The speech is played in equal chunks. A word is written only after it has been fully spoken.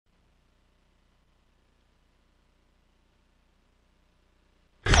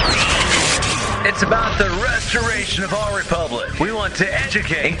It's about the restoration of our republic. We want to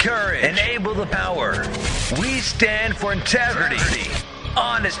educate, encourage, enable the power. We stand for integrity,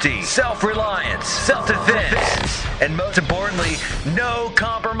 honesty, self-reliance, self-defense, and most importantly, no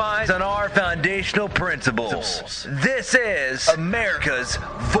compromise on our foundational principles. This is America's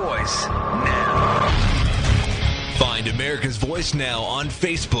Voice Now. Find America's Voice Now on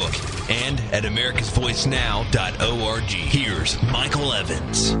Facebook and at americasvoicenow.org. Here's Michael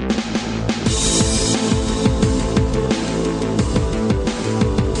Evans.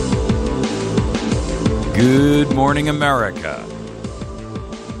 Good morning, America.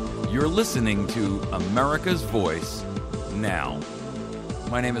 You're listening to America's Voice Now.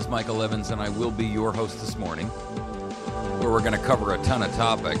 My name is Michael Evans, and I will be your host this morning, where we're going to cover a ton of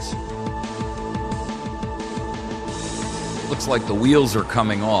topics. Looks like the wheels are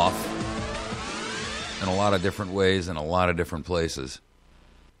coming off in a lot of different ways in a lot of different places.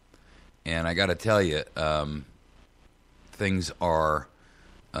 And I got to tell you, things are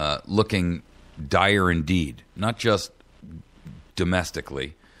looking dire indeed, not just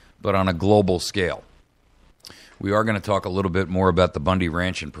domestically, but on a global scale. We are going to talk a little bit more about the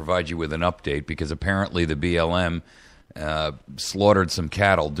BundyRanch and provide you with an update, because apparently the BLM slaughtered some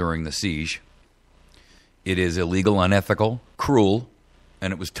cattle during the siege. It is illegal, unethical, cruel,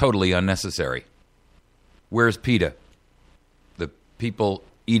 and it was totally unnecessary. Where's PETA? The people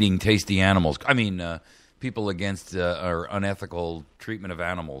eating tasty animals. People against or unethical treatment of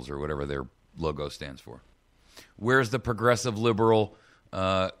animals, or whatever their logo stands for. Where's the progressive liberal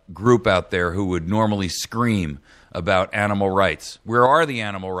group out there who would normally scream about animal rights? Where are the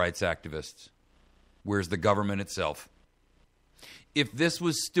animal rights activists? Where's the government itself? If this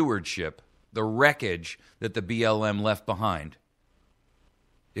was stewardship, the wreckage that the BLM left behind,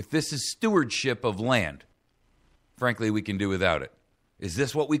 if this is stewardship of land, frankly, we can do without it. Is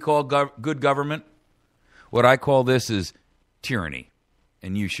this what we call good government? What I call this is tyranny,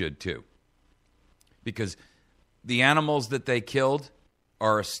 and you should too. Because the animals that they killed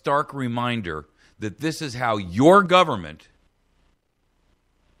are a stark reminder that this is how your government,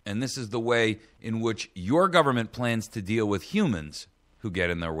 and this is the way in which your government plans to deal with humans who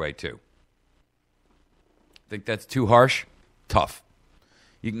get in their way too. Think that's too harsh? Tough.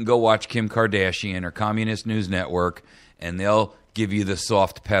 You can go watch Kim Kardashian or Communist News Network, and they'll give you the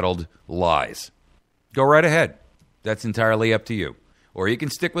soft-pedaled lies. Go right ahead. That's entirely up to you. Or you can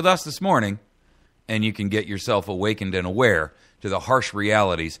stick with us this morning, and you can get yourself awakened and aware to the harsh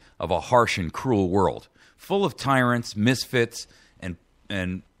realities of a harsh and cruel world, full of tyrants, misfits,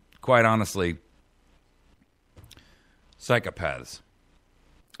 and quite honestly, psychopaths.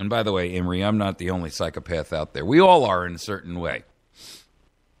 And by the way, Imri, I'm not the only psychopath out there. We all are in a certain way.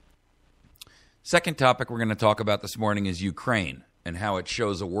 Second topic we're going to talk about this morning is Ukraine and how it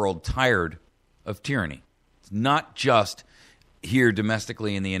shows a world tired of tyranny. It's not just here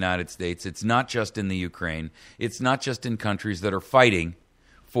domestically in the United States. It's not just in the Ukraine. It's not just in countries that are fighting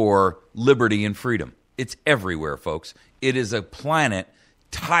for liberty and freedom. It's everywhere, folks. It is a planet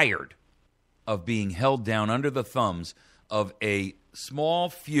tired of being held down under the thumbs of a small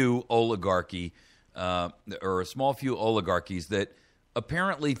few oligarchy, or a small few oligarchies that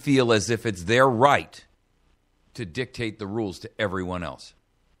apparently feel as if it's their right to dictate the rules to everyone else.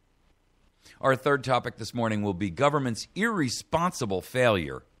 Our third topic this morning will be government's irresponsible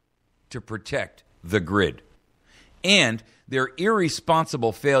failure to protect the grid and their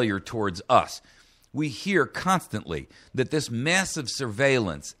irresponsible failure towards us. We hear constantly that this massive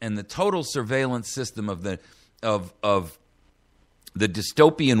surveillance and the total surveillance system of the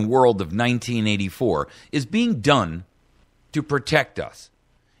dystopian world of 1984 is being done to protect us.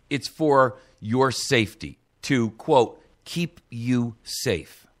 It's for your safety, to, quote, keep you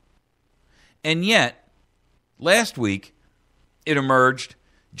safe. And yet, last week, it emerged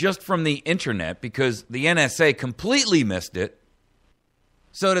just from the internet, because the NSA completely missed it.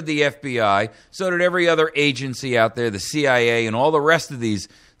 So did the FBI. So did every other agency out there, the CIA, and all the rest of these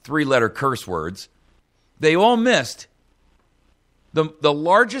three-letter curse words. They all missed the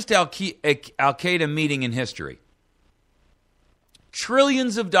largest Al-Qaeda meeting in history.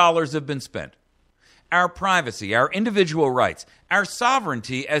 Trillions of dollars have been spent. Our privacy, our individual rights, our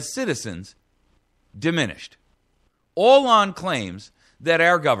sovereignty as citizens diminished. All on claims that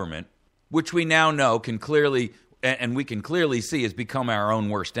our government, which we now know can clearly, and we can clearly see has become our own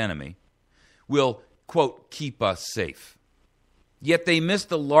worst enemy, will, quote, keep us safe. Yet they missed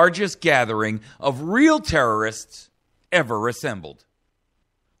the largest gathering of real terrorists ever assembled.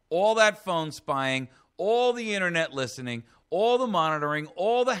 All that phone spying, all the internet listening, all the monitoring,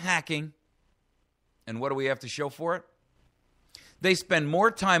 all the hacking. And what do we have to show for it? They spend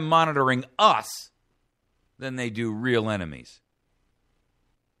more time monitoring us than they do real enemies.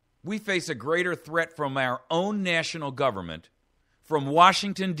 We face a greater threat from our own national government, from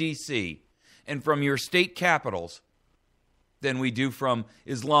Washington, D.C., and from your state capitals than we do from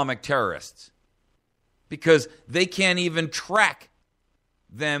Islamic terrorists, because they can't even track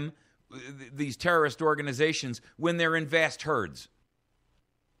them, these terrorist organizations, when they're in vast herds.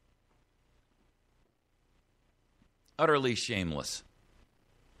 Utterly shameless.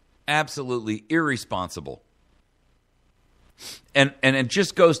 Absolutely irresponsible. And it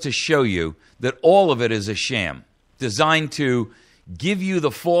just goes to show you that all of it is a sham, designed to give you the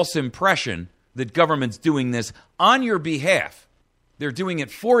false impression that government's doing this on your behalf. They're doing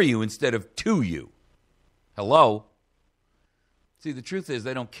it for you instead of to you. Hello? See, the truth is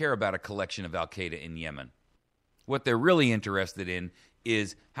they don't care about a collection of Al-Qaeda in Yemen. What they're really interested in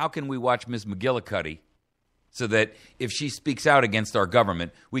is how can we watch Ms. McGillicuddy so that if she speaks out against our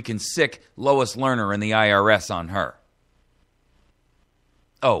government, we can sick Lois Lerner and the IRS on her.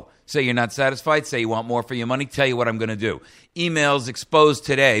 Oh, say you're not satisfied? Say you want more for your money? Tell you what I'm going to do. Emails exposed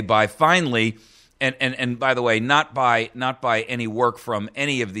today by finally, and by the way, not by any work from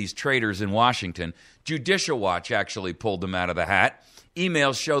any of these traitors in Washington. Judicial Watch actually pulled them out of the hat.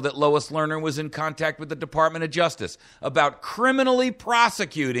 Emails show that Lois Lerner was in contact with the Department of Justice about criminally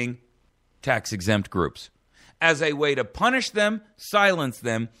prosecuting tax-exempt groups as a way to punish them, silence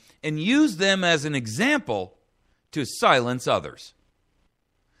them, and use them as an example to silence others.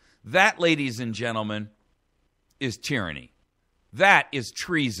 That, ladies and gentlemen, is tyranny. That is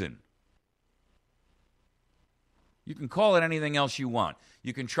treason. You can call it anything else you want.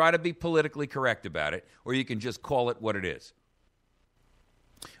 You can try to be politically correct about it, or you can just call it what it is.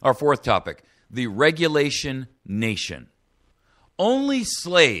 Our fourth topic, the regulation nation. Only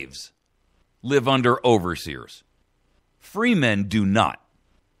slaves live under overseers. Free men do not.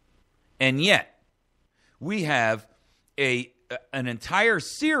 And yet, we have an entire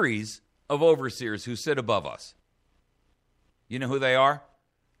series of overseers who sit above us. You know who they are?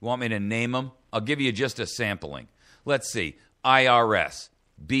 You want me to name them? I'll give you just a sampling. Let's see. IRS,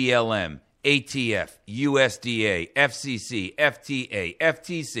 BLM, ATF, USDA, FCC, FTA,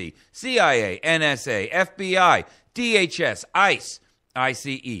 FTC, CIA, NSA, FBI, DHS, ICE,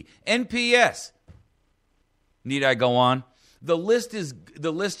 ICE, NPS. Need I go on? The list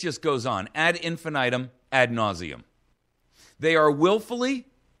just goes on, ad infinitum, ad nauseum. They are willfully,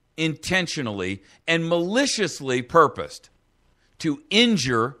 intentionally, and maliciously purposed to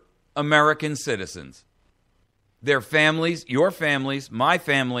injure American citizens, their families, your families, my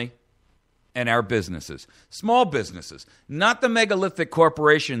family, and our businesses. Small businesses, not the megalithic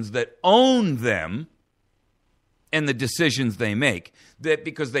corporations that own them and the decisions they make, that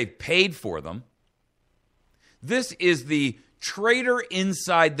because they've paid for them. This is the traitor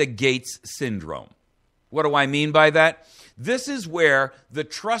inside the gates syndrome. What do I mean by that? This is where the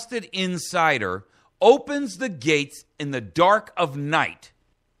trusted insider opens the gates in the dark of night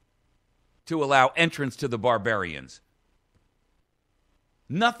to allow entrance to the barbarians.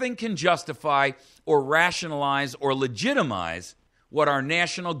 Nothing can justify or rationalize or legitimize what our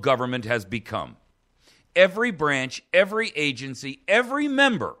national government has become. Every branch, every agency, every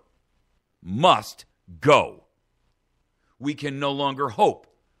member must go. We can no longer hope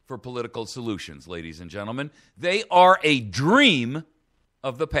for political solutions, ladies and gentlemen. They are a dream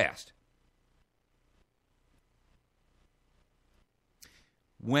of the past.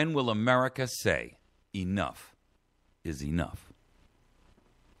 When will America say enough is enough?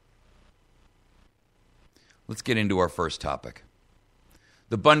 Let's get into our first topic.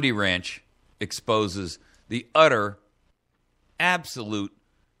 The Bundy Ranch exposes the utter, absolute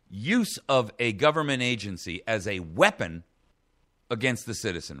use of a government agency as a weapon against the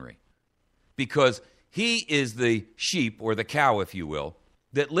citizenry, because he is the sheep, or the cow, if you will,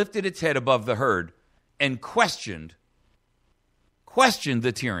 that lifted its head above the herd and questioned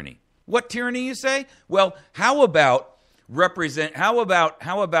the tyranny. What tyranny, you say? Well, how about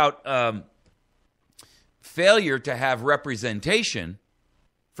failure to have representation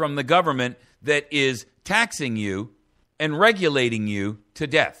from the government that is taxing you and regulating you to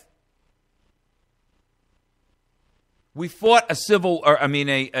death? We fought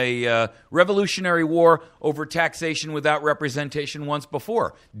a revolutionary war over taxation without representation once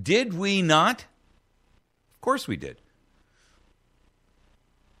before. Did we not? Of course we did.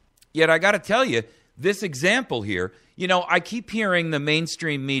 Yet I got to tell you, this example here, I keep hearing the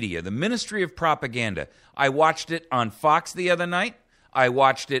mainstream media, the Ministry of Propaganda. I watched it on Fox the other night. I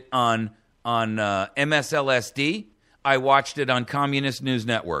watched it on MSLSD. I watched it on Communist News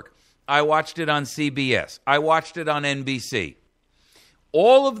Network. I watched it on CBS. I watched it on NBC.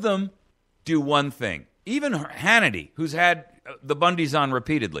 All of them do one thing. Even Hannity, who's had the Bundys on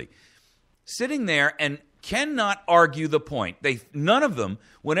repeatedly, sitting there and cannot argue the point. None of them,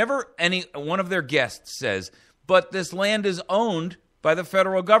 whenever any one of their guests says, but this land is owned by the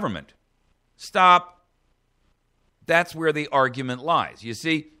federal government. Stop. That's where the argument lies. You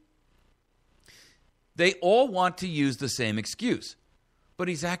see, they all want to use the same excuse, but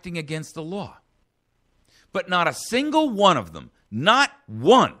he's acting against the law. But not a single one of them, not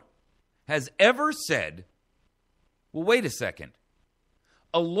one, has ever said, well, wait a second.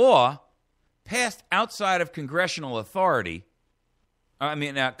 A law passed outside of congressional authority,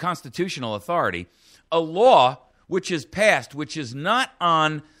 constitutional authority, a law which is passed, which is not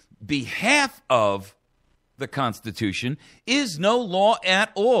on behalf of the Constitution, is no law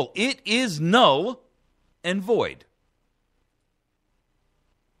at all. It is null and void.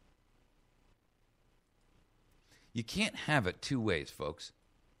 You can't have it two ways, folks.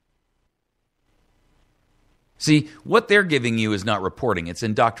 See, what they're giving you is not reporting, it's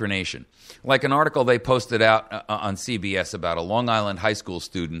indoctrination. Like an article they posted out on CBS about a Long Island high school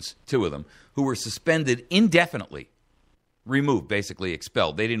students, 2 of them, who were suspended indefinitely, removed, basically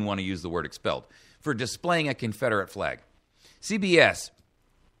expelled. They didn't want to use the word expelled, for displaying a Confederate flag. CBS,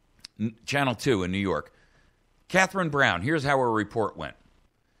 Channel 2 in New York. Catherine Brown, here's how her report went.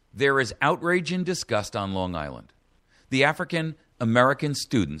 There is outrage and disgust on Long Island. The African American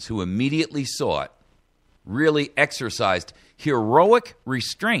students who immediately saw it really exercised heroic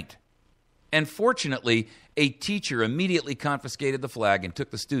restraint. And fortunately, a teacher immediately confiscated the flag and took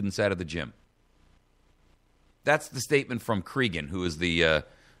the students out of the gym. That's the statement from Cregan, who is the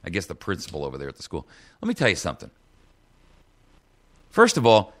principal over there at the school. Let me tell you something. First of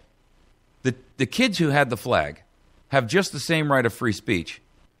all, the kids who had the flag have just the same right of free speech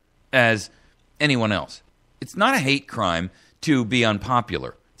as anyone else. It's not a hate crime to be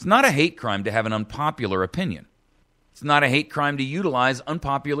unpopular. It's not a hate crime to have an unpopular opinion. It's not a hate crime to utilize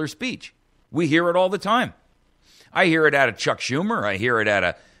unpopular speech. We hear it all the time. I hear it out of Chuck Schumer. I hear it out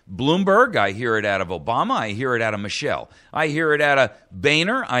of Bloomberg. I hear it out of Obama. I hear it out of Michelle. I hear it out of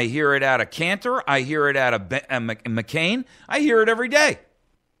Boehner. I hear it out of Cantor. I hear it out of McCain. I hear it every day.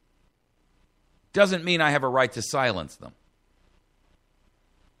 Doesn't mean I have a right to silence them.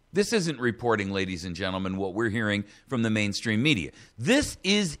 This isn't reporting, ladies and gentlemen, what we're hearing from the mainstream media. This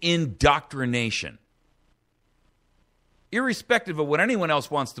is indoctrination. Irrespective of what anyone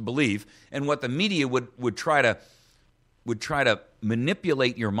else wants to believe and what the media would try to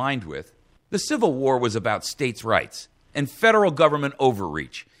manipulate your mind with, the Civil War was about states' rights and federal government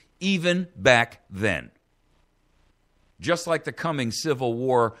overreach, even back then. Just like the coming Civil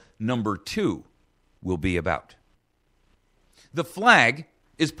War number 2 will be about. The flag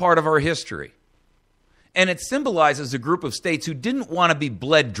is part of our history. And it symbolizes a group of states who didn't want to be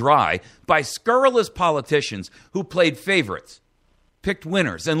bled dry by scurrilous politicians who played favorites, picked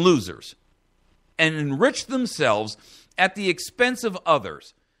winners and losers, and enriched themselves at the expense of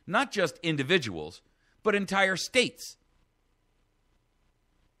others, not just individuals, but entire states.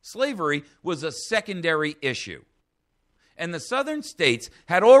 Slavery was a secondary issue. And the southern states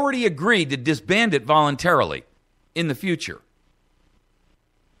had already agreed to disband it voluntarily in the future.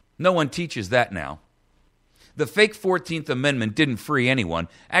 No one teaches that now. The fake 14th Amendment didn't free anyone.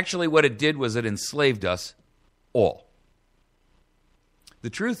 Actually, what it did was it enslaved us all.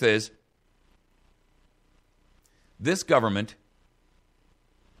 The truth is, this government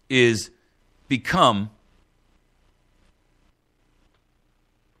is become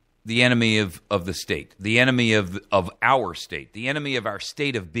the enemy of the state, the enemy of our state, the enemy of our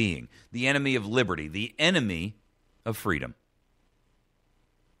state of being, the enemy of liberty, the enemy of freedom.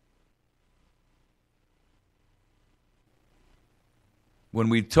 When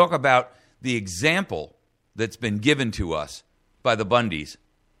we talk about the example that's been given to us by the Bundys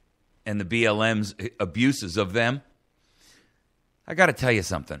and the BLM's abuses of them, I got to tell you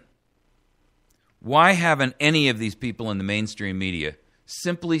something. Why haven't any of these people in the mainstream media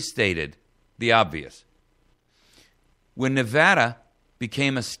simply stated the obvious? When Nevada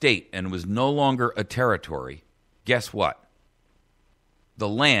became a state and was no longer a territory, guess what? The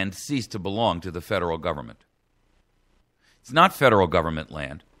land ceased to belong to the federal government. It's not federal government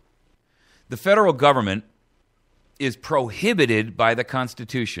land. The federal government is prohibited by the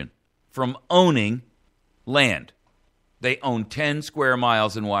Constitution from owning land. They own 10 square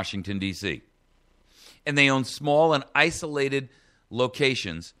miles in Washington, D.C. And they own small and isolated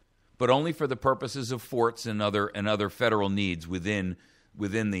locations, but only for the purposes of forts and other federal needs within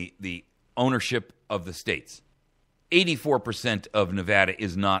the ownership of the states. 84% of Nevada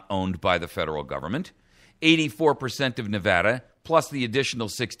is not owned by the federal government. 84% of Nevada, plus the additional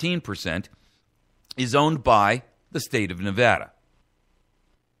 16%, is owned by the state of Nevada.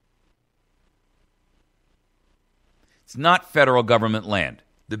 It's not federal government land.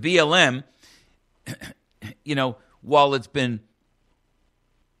 The BLM, while it's been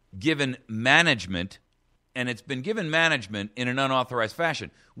given management, and it's been given management in an unauthorized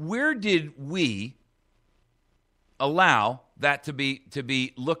fashion, where did we allow that to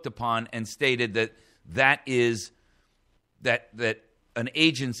be looked upon and stated that an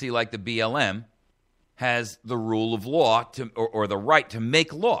agency like the BLM has the rule of law or the right to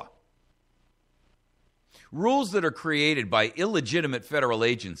make law? Rules that are created by illegitimate federal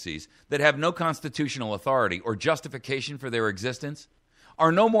agencies that have no constitutional authority or justification for their existence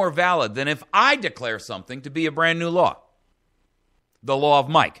are no more valid than if I declare something to be a brand new law. The law of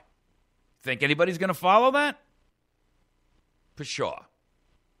Mike. Think anybody's going to follow that? Pshaw.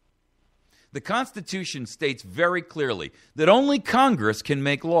 The Constitution states very clearly that only Congress can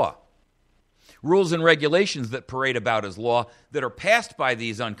make law. Rules and regulations that parade about as law that are passed by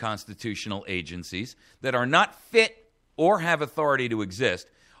these unconstitutional agencies that are not fit or have authority to exist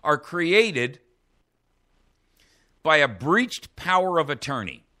are created by a breached power of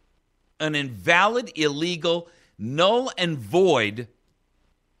attorney, an invalid, illegal, null and void,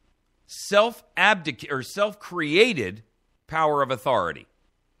 self-created power of authority.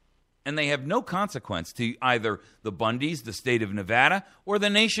 And they have no consequence to either the Bundys, the state of Nevada, or the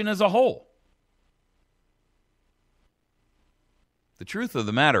nation as a whole. The truth of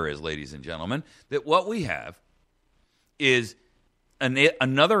the matter is, ladies and gentlemen, that what we have is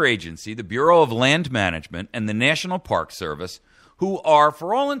another agency, the Bureau of Land Management and the National Park Service, who are,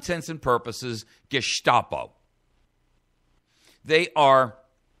 for all intents and purposes, Gestapo. They are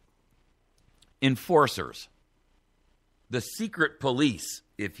enforcers, the secret police,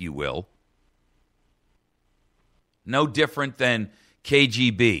 if you will. No different than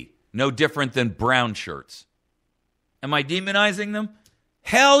KGB, no different than brown shirts. Am I demonizing them?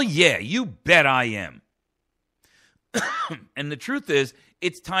 Hell yeah, you bet I am. And the truth is,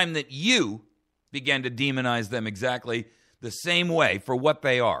 it's time that you began to demonize them exactly the same way for what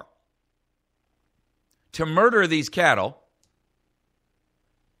they are. To murder these cattle,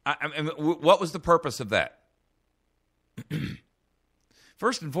 what was the purpose of that?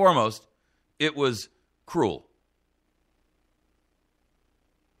 First and foremost, it was cruel.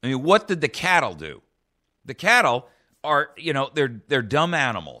 I mean, what did the cattle do? The cattle are, they're dumb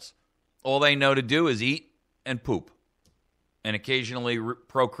animals. All they know to do is eat and poop and occasionally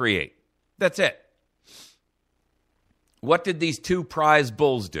procreate. That's it. What did these two prize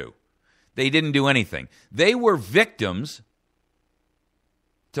bulls do? They didn't do anything. They were victims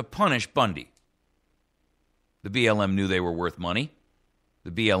to punish Bundy. The BLM knew they were worth money. The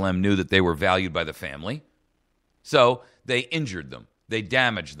BLM knew that they were valued by the family. So they injured them. They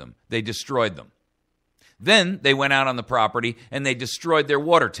damaged them. They destroyed them. Then they went out on the property and they destroyed their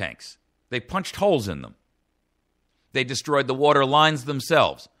water tanks. They punched holes in them. They destroyed the water lines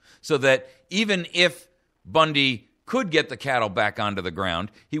themselves so that even if Bundy could get the cattle back onto the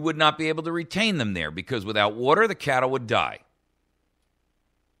ground, he would not be able to retain them there because without water, the cattle would die.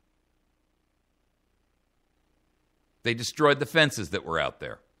 They destroyed the fences that were out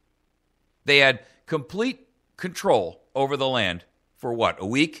there. They had complete control over the land for what, a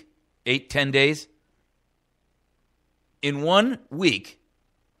week? 8, 10 days? In 1 week,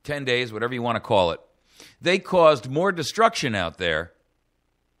 10 days, whatever you want to call it, they caused more destruction out there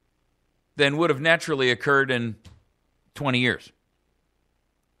than would have naturally occurred in 20 years.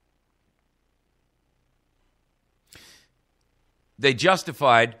 They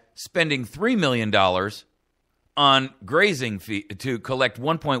justified spending $3 million on grazing fee to collect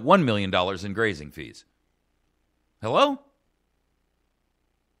 $1.1 million in grazing fees. Hello?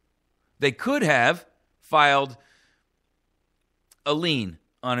 They could have filed a lien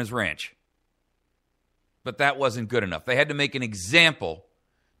on his ranch, but that wasn't good enough. They had to make an example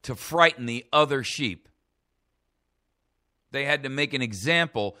to frighten the other sheep. They had to make an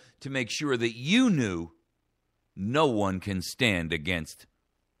example to make sure that you knew no one can stand against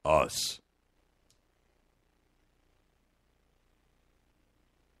us.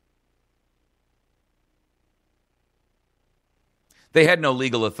 They had no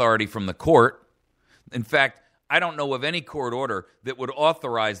legal authority from the court. In fact, I don't know of any court order that would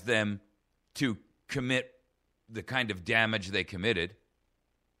authorize them to commit the kind of damage they committed.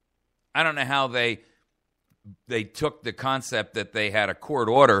 I don't know how they took the concept that they had a court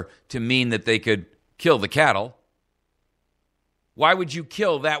order to mean that they could kill the cattle. Why would you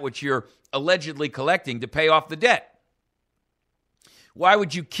kill that which you're allegedly collecting to pay off the debt? Why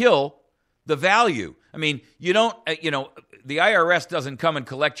would you kill the value? I mean, you don't, the IRS doesn't come and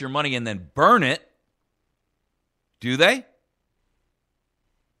collect your money and then burn it, do they?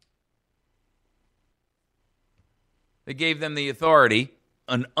 They gave them the authority,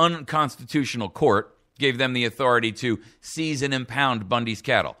 an unconstitutional court gave them the authority to seize and impound Bundy's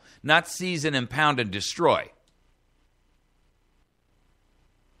cattle, not seize and impound and destroy.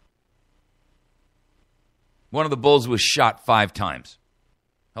 One of the bulls was shot 5 times.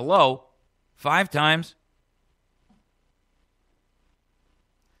 Hello? 5 times?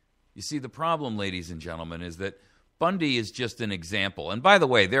 You see, the problem, ladies and gentlemen, is that Bundy is just an example. And by the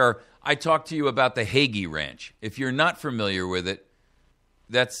way, I talked to you about the Hagee Ranch. If you're not familiar with it,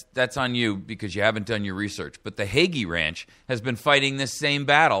 that's on you because you haven't done your research. But the Hagee Ranch has been fighting this same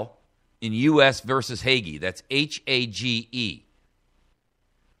battle in U.S. versus Hagee. That's Hage.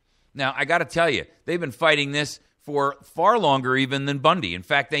 Now, I got to tell you, they've been fighting this for far longer even than Bundy. In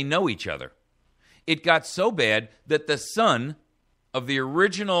fact, they know each other. It got so bad that the son of the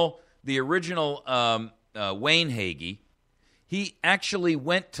original Wayne Hagee, he actually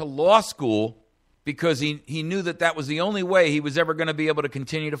went to law school because he knew that was the only way he was ever going to be able to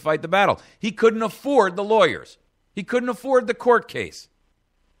continue to fight the battle. He couldn't afford the lawyers. He couldn't afford the court case.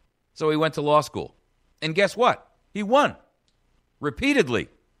 So he went to law school. And guess what? He won repeatedly.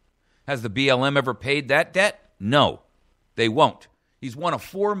 Has the BLM ever paid that debt? No, they won't. He's won a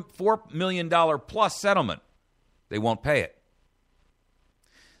 $4 million plus settlement. They won't pay it.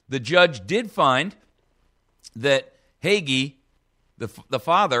 The judge did find that Hagee, the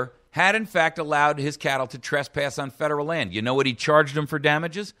father, had in fact allowed his cattle to trespass on federal land. You know what he charged them for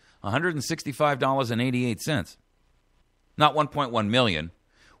damages? $165.88. Not $1.1 million.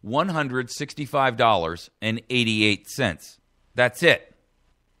 $165.88. That's it.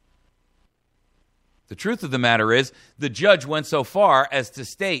 The truth of the matter is, the judge went so far as to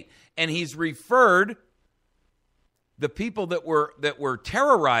state, and he's referred the people that were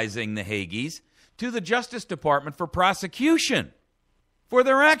terrorizing the Hagees to the Justice Department for prosecution for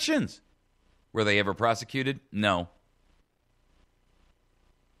their actions. Were they ever prosecuted? No.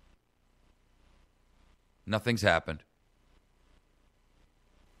 Nothing's happened.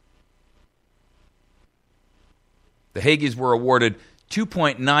 The Hagees were awarded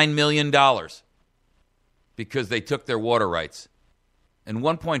 $2.9 million because they took their water rights, and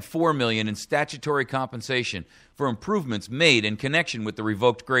 $1.4 million in statutory compensation for improvements made in connection with the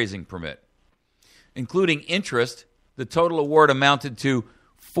revoked grazing permit. Including interest, the total award amounted to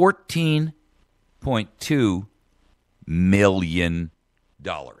 $14.2 million.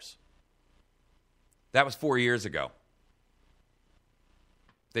 That was 4 years ago.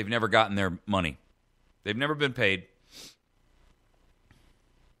 They've never gotten their money. They've never been paid.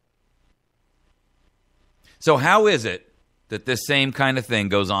 So how is it that this same kind of thing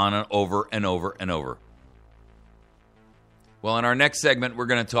goes on and over and over and over? Well, in our next segment, we're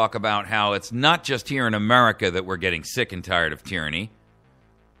going to talk about how it's not just here in America that we're getting sick and tired of tyranny,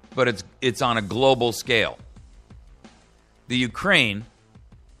 but it's on a global scale. The Ukraine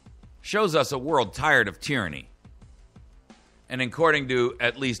shows us a world tired of tyranny, and according to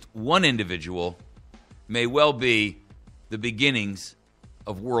at least one individual, may well be the beginnings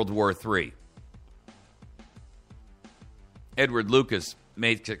of World War III. Edward Lucas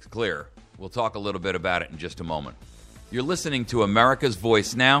makes it clear. We'll talk a little bit about it in just a moment. You're listening to America's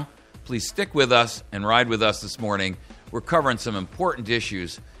Voice Now. Please stick with us and ride with us this morning. We're covering some important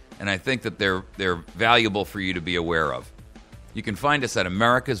issues, and I think that they're valuable for you to be aware of. You can find us at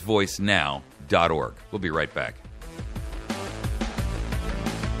americasvoicenow.org. We'll be right back.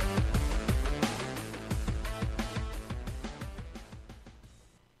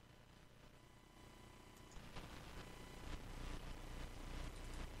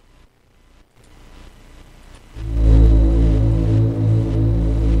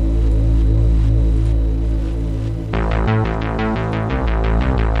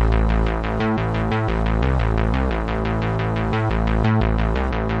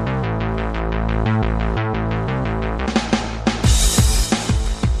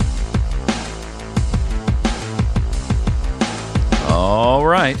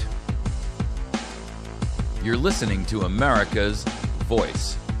 You're listening to America's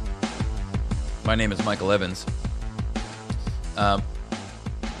Voice. My name is Michael Evans.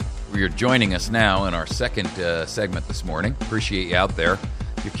 You're joining us now in our second segment this morning. Appreciate you out there.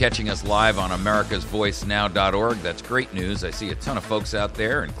 You're catching us live on americasvoicenow.org. That's great news. I see a ton of folks out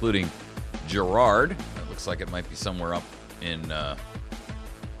there, including Gerard. It looks like it might be somewhere up in,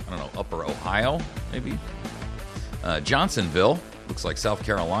 Upper Ohio, maybe. Johnsonville. Looks like South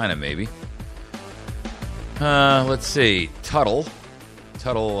Carolina, maybe. Let's see. Tuttle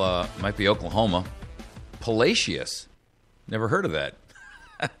might be Oklahoma. Palacios. Never heard of that.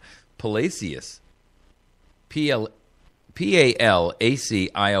 Palacios. P-A-L-A-C-I-O-S.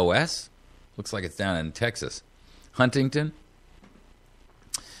 Looks like it's down in Texas. Huntington.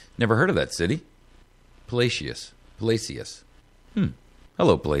 Never heard of that city. Palacios.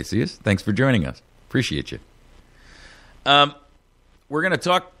 Hello, Palacios. Thanks for joining us. Appreciate you. We're going to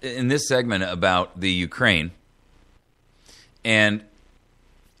talk in this segment about the Ukraine. And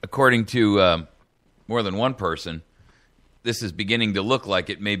according to more than one person, this is beginning to look like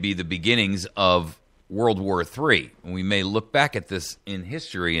it may be the beginnings of World War III. And we may look back at this in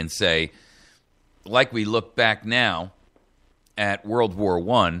history and say, like we look back now at World War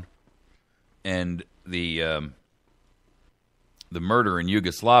I and the murder in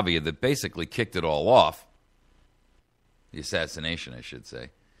Yugoslavia that basically kicked it all off, the assassination, I should say,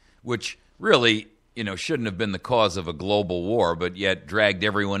 which really, shouldn't have been the cause of a global war, but yet dragged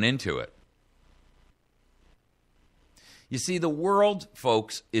everyone into it. You see, the world,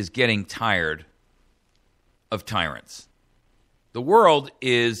 folks, is getting tired of tyrants. The world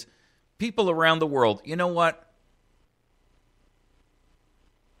is, people around the world, you know what?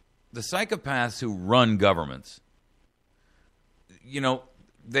 The psychopaths who run governments,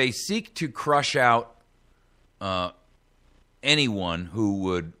 they seek to crush out anyone who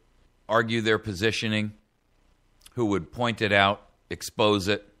would argue their positioning, who would point it out, expose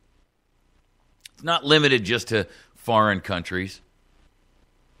it. It's not limited just to foreign countries.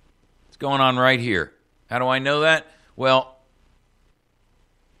 It's going on right here. How do I know that? Well,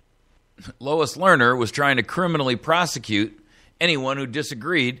 Lois Lerner was trying to criminally prosecute anyone who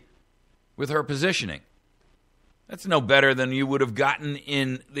disagreed with her positioning. That's no better than you would have gotten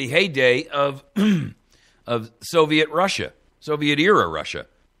in the heyday of Soviet Russia, Soviet-era Russia.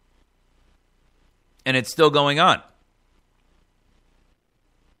 And it's still going on.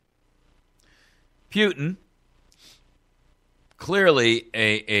 Putin, clearly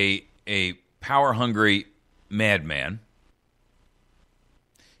a power-hungry madman,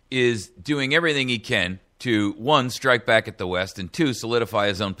 is doing everything he can to, one, strike back at the West, and two, solidify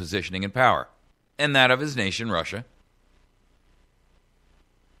his own positioning and power, and that of his nation, Russia.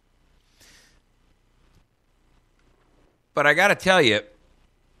 But I got to tell you,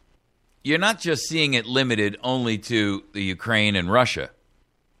 you're not just seeing it limited only to the Ukraine and Russia.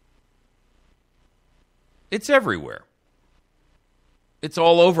 It's everywhere. It's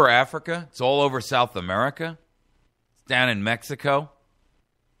all over Africa. It's all over South America. It's down in Mexico.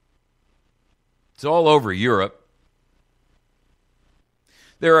 It's all over Europe.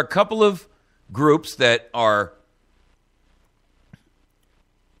 There are a couple of groups that are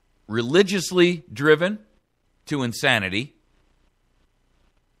religiously driven to insanity,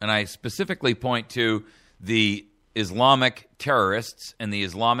 and I specifically point to the Islamic terrorists and the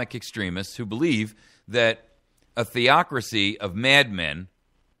Islamic extremists who believe that a theocracy of madmen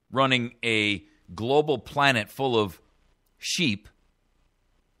running a global planet full of sheep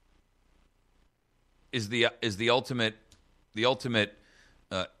is the ultimate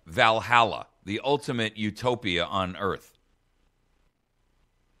Valhalla, the ultimate utopia on earth.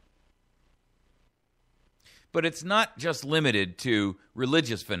 But it's not just limited to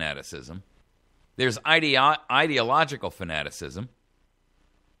religious fanaticism. There's ideological fanaticism.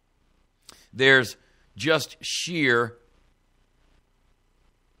 There's just sheer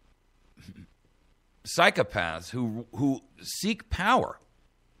psychopaths who seek power.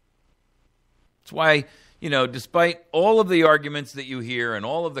 That's why, despite all of the arguments that you hear and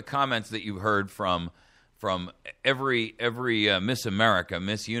all of the comments that you've heard from every Miss America,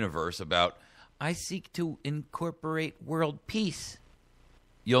 Miss Universe about, I seek to incorporate world peace,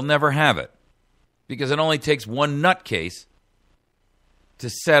 you'll never have it. Because it only takes one nutcase to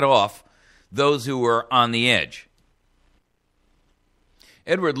set off those who are on the edge.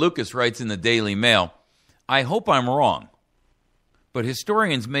 Edward Lucas writes in the Daily Mail, I hope I'm wrong, but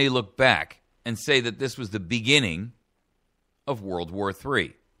historians may look back and say that this was the beginning of World War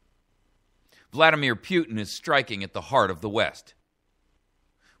III. Vladimir Putin is striking at the heart of the West.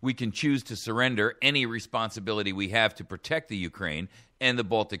 We can choose to surrender any responsibility we have to protect the Ukraine and the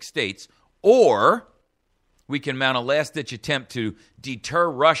Baltic states, or we can mount a last-ditch attempt to deter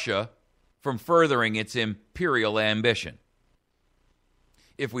Russia from furthering its imperial ambition.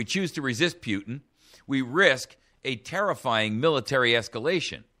 If we choose to resist Putin, we risk a terrifying military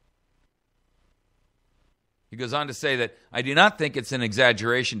escalation. He goes on to say that, I do not think it's an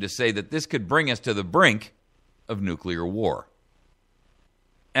exaggeration to say that this could bring us to the brink of nuclear war.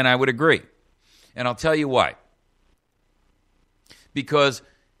 And I would agree. And I'll tell you why. Because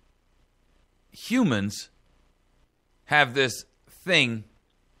humans have this thing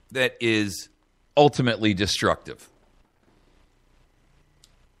that is ultimately destructive.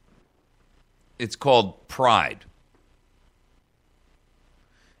 It's called pride.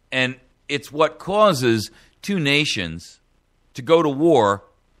 And it's what causes two nations to go to war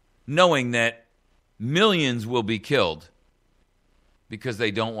knowing that millions will be killed because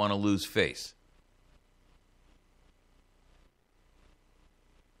they don't want to lose face.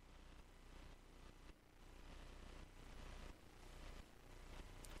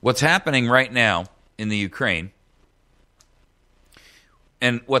 What's happening right now in the Ukraine,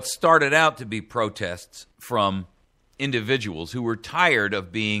 and what started out to be protests from individuals who were tired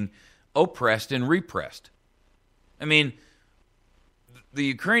of being oppressed and repressed. I mean, the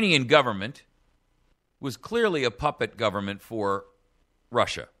Ukrainian government was clearly a puppet government for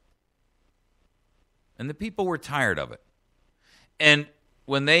Russia. And the people were tired of it. And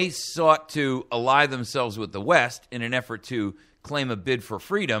when they sought to ally themselves with the West in an effort to claim a bid for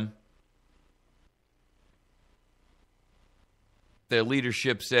freedom, their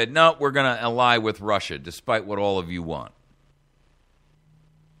leadership said, no, we're going to ally with Russia, despite what all of you want.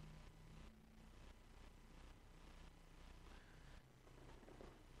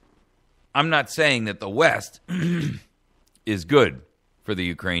 I'm not saying that the West is good for the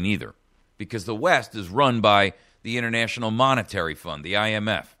Ukraine either, because the West is run by the International Monetary Fund, the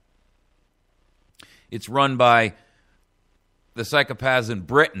IMF. It's run by the psychopaths in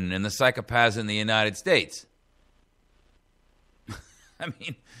Britain and the psychopaths in the United States. I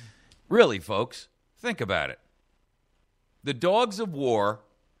mean, really, folks, think about it. The dogs of war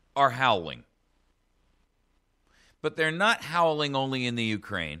are howling. But they're not howling only in the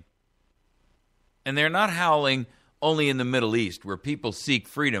Ukraine. And they're not howling only in the Middle East, where people seek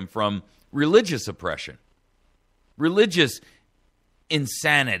freedom from religious oppression, religious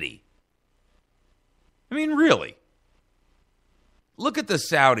insanity. I mean, really. Look at the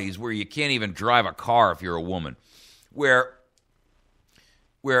Saudis, where you can't even drive a car if you're a woman, where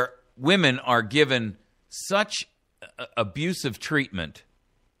women are given such abusive treatment.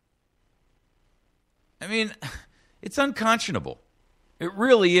 I mean, it's unconscionable. It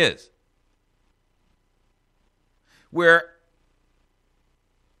really is. Where,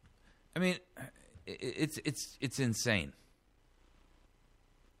 I mean, it's insane.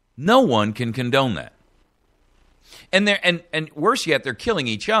 No one can condone that. And worse yet, they're killing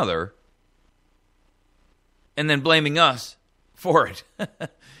each other and then blaming us for it.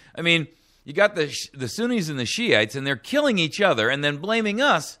 I mean, you got the Sunnis and the Shiites, and they're killing each other and then blaming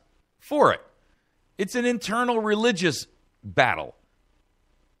us for it. It's an internal religious battle.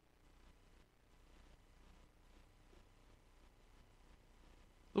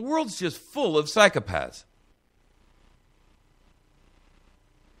 The world's just full of psychopaths.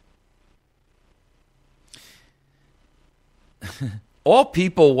 All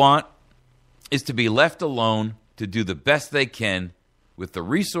people want is to be left alone to do the best they can with the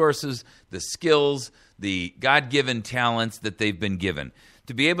resources, the skills, the God-given talents that they've been given.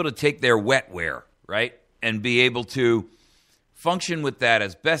 To be able to take their wetware, right, and be able to function with that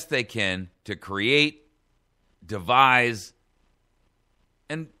as best they can to create, devise,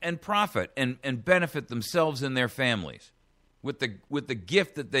 and profit and benefit themselves and their families with the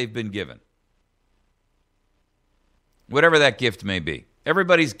gift that they've been given. Whatever that gift may be.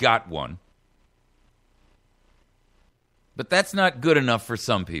 Everybody's got one. But that's not good enough for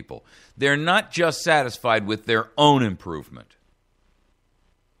some people. They're not just satisfied with their own improvement.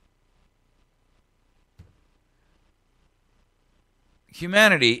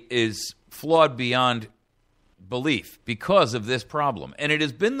 Humanity is flawed beyond belief because of this problem. And it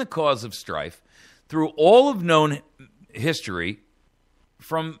has been the cause of strife through all of known history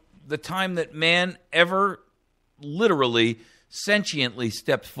from the time that man ever literally, sentiently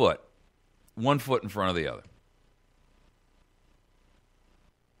stepped one foot in front of the other.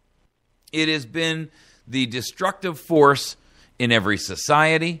 It has been the destructive force in every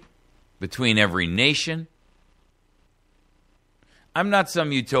society, between every nation. I'm not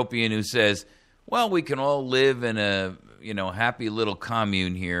some utopian who says, well, we can all live in a, happy little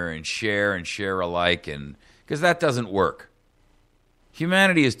commune here and share alike, and because that doesn't work.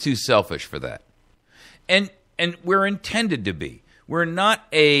 Humanity is too selfish for that. And we're intended to be. We're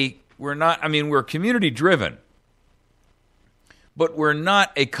community driven, but we're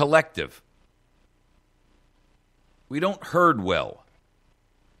not a collective. We don't herd well.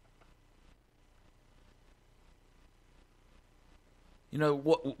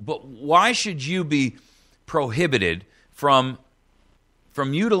 But why should you be prohibited from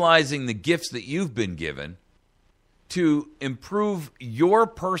utilizing the gifts that you've been given to improve your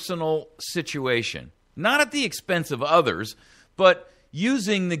personal situation? Not at the expense of others, but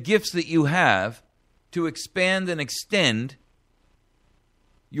using the gifts that you have to expand and extend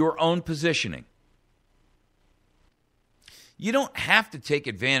your own positioning. You don't have to take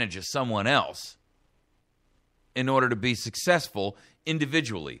advantage of someone else in order to be successful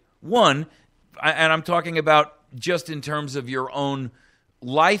individually. One, and I'm talking about just in terms of your own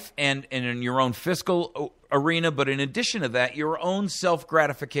life and in your own fiscal arena, but in addition to that, your own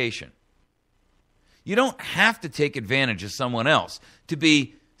self-gratification. You don't have to take advantage of someone else to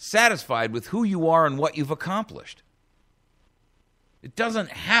be satisfied with who you are and what you've accomplished. It doesn't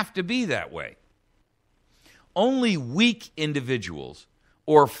have to be that way. Only weak individuals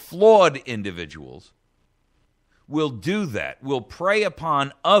or flawed individuals will do that, will prey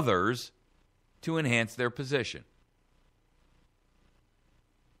upon others to enhance their position.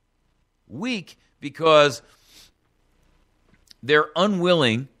 Weak because they're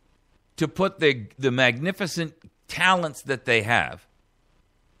unwilling to put the magnificent talents that they have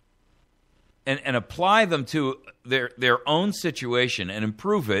and apply them to their own situation and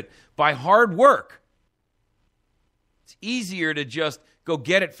improve it by hard work. It's easier to just go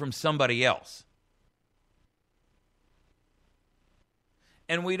get it from somebody else.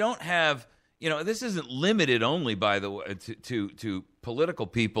 And we don't have, this isn't limited only, by the way, to political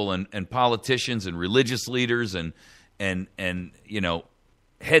people and politicians and religious leaders and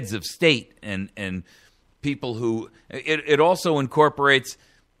heads of state and people who, it also incorporates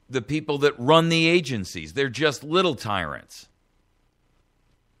the people that run the agencies. They're just little tyrants.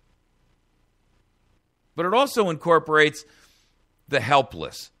 But it also incorporates the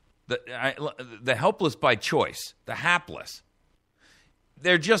helpless, the helpless by choice, the hapless.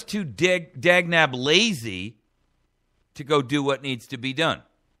 They're just too dagnab lazy to go do what needs to be done.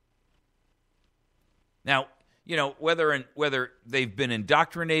 Now, whether they've been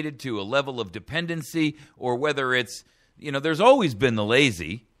indoctrinated to a level of dependency or whether it's, there's always been the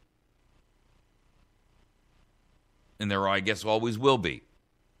lazy. And there, I guess, always will be.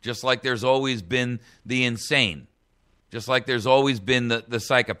 Just like there's always been the insane. Just like there's always been the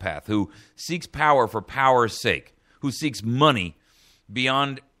psychopath who seeks power for power's sake, who seeks money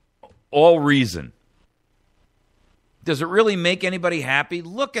beyond all reason. Does it really make anybody happy?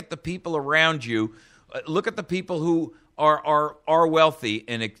 Look at the people around you. Look at the people who are wealthy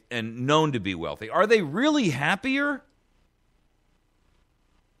and known to be wealthy. Are they really happier?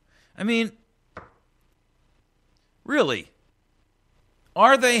 I mean, really,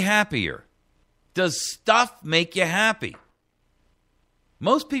 are they happier? Does stuff make you happy?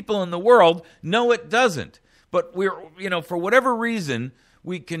 Most people in the world know it doesn't. But we're, for whatever reason,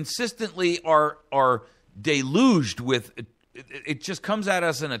 we consistently are deluged with, it just comes at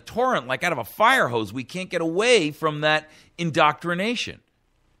us in a torrent, like out of a fire hose. We can't get away from that indoctrination.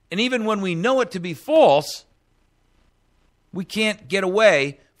 And even when we know it to be false, we can't get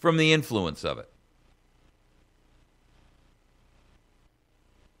away from the influence of it.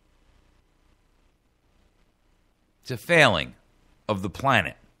 It's a failing of the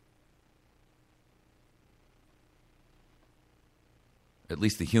planet. At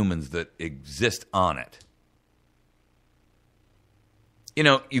least the humans that exist on it.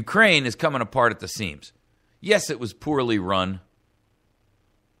 Ukraine is coming apart at the seams. Yes, it was poorly run.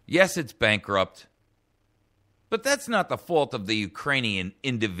 Yes, it's bankrupt. But that's not the fault of the Ukrainian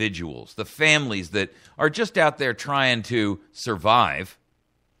individuals, the families that are just out there trying to survive.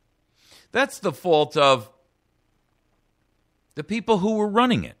 That's the fault of the people who were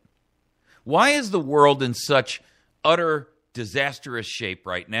running it. Why is the world in such utter disastrous shape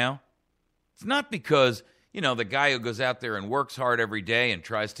right now? It's not because, the guy who goes out there and works hard every day and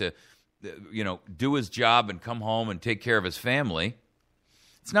tries to, do his job and come home and take care of his family.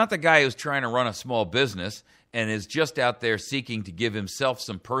 It's not the guy who's trying to run a small business and is just out there seeking to give himself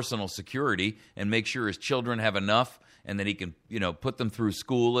some personal security and make sure his children have enough and that he can, put them through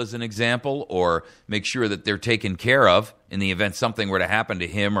school as an example, or make sure that they're taken care of in the event something were to happen to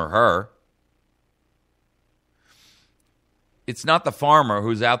him or her. It's not the farmer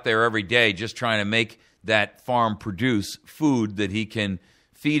who's out there every day just trying to make that farm produce food that he can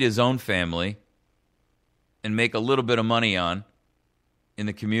feed his own family and make a little bit of money on in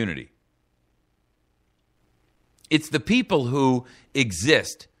the community. It's the people who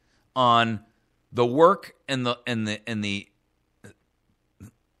exist on the work and the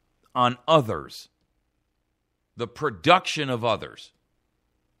on others, the production of others.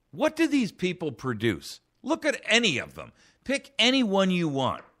 What do these people produce? Look at any of them. Pick any one you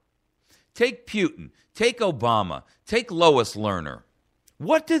want. Take Putin, take Obama, take Lois Lerner.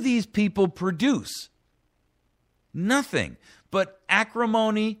 What do these people produce? Nothing but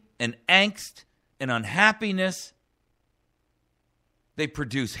acrimony and angst and unhappiness They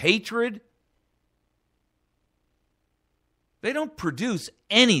produce hatred. They don't produce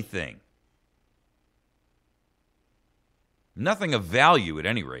anything. Nothing of value at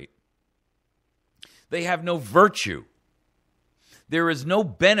any rate. They have no virtue. There is no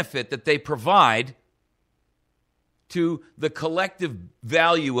benefit that they provide to the collective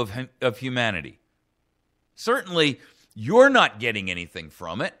value of humanity. Certainly, you're not getting anything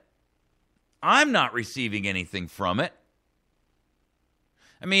from it. I'm not receiving anything from it.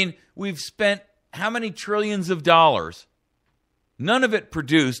 I mean, we've spent how many trillions of dollars? None of it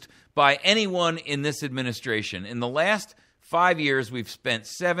produced by anyone in this administration. In the last 5 years, we've spent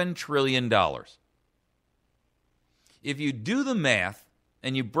 $7 trillion. If you do the math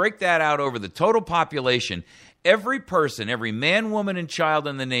and you break that out over the total population, every person, every man, woman, and child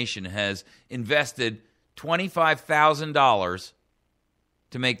in the nation has invested $25,000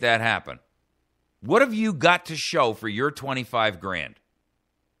 to make that happen. What have you got to show for your 25 grand?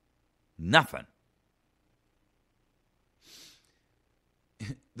 Nothing.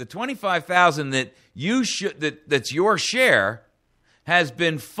 The 25,000 that you that's your share has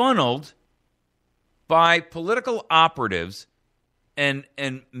been funneled by political operatives and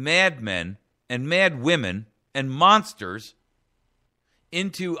madmen and mad women and monsters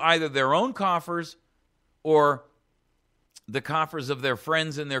into either their own coffers or the coffers of their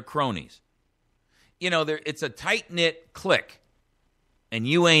friends and their cronies. You know, it's a tight-knit clique, and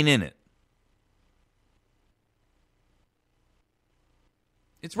you ain't in it.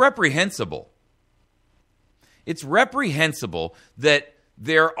 It's reprehensible. It's reprehensible that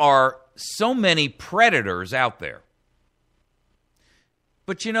there are so many predators out there.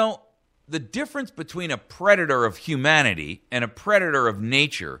 But you know, the difference between a predator of humanity and a predator of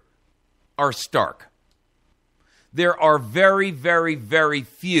nature are stark. There are very, very, very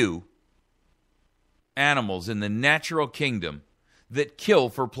few animals in the natural kingdom that kill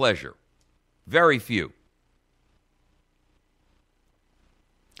for pleasure. Very few.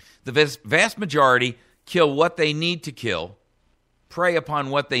 The vast majority kill what they need to kill, prey upon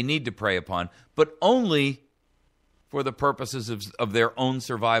what they need to prey upon, but only for the purposes of their own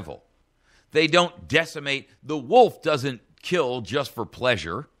survival. They don't decimate. The wolf doesn't kill just for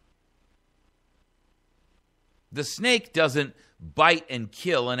pleasure. The snake doesn't bite and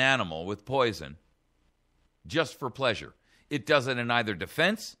kill an animal with poison just for pleasure. It does it in either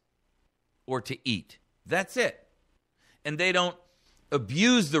defense or to eat. That's it. And they don't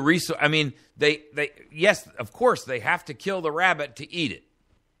abuse the resource. I mean, they yes, of course, they have to kill the rabbit to eat it.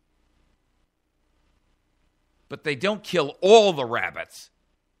 But they don't kill all the rabbits.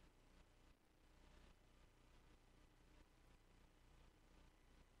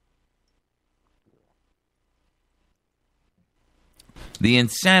 The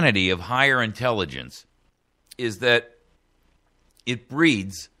insanity of higher intelligence is that it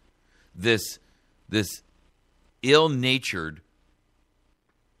breeds this ill-natured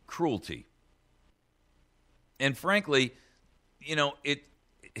cruelty. And frankly, you know,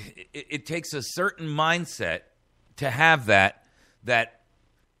 it takes a certain mindset to have that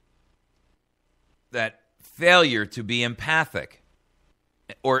failure to be empathic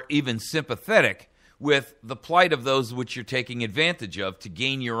or even sympathetic with the plight of those which you're taking advantage of to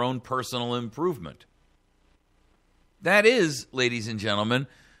gain your own personal improvement. That is, ladies and gentlemen,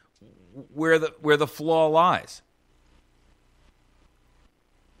 where the flaw lies.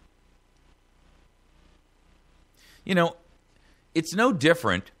 You know, it's no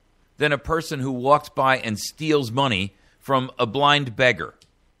different than a person who walks by and steals money from a blind beggar.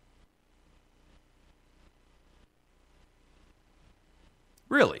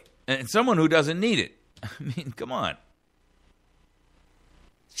 Really. And someone who doesn't need it. I mean, come on.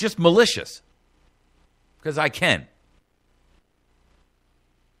 It's just malicious. Because I can.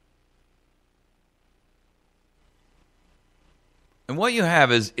 And what you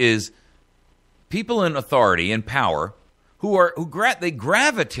have is people in authority and power who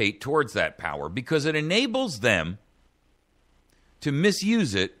gravitate towards that power because it enables them to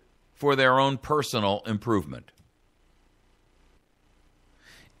misuse it for their own personal improvement.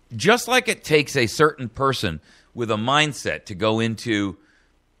 Just like it takes a certain person with a mindset to go into,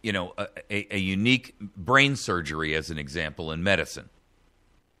 you know, a unique brain surgery, as an example, in medicine.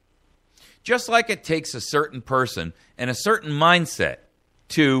 Just like it takes a certain person and a certain mindset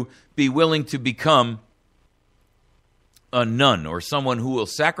to be willing to become a nun or someone who will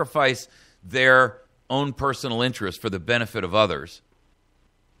sacrifice their own personal interest for the benefit of others.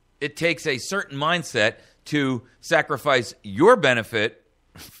 It takes a certain mindset to sacrifice your benefit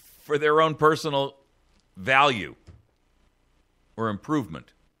for their own personal value or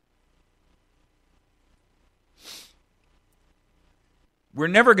improvement. We're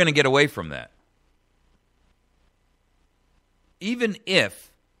never going to get away from that. Even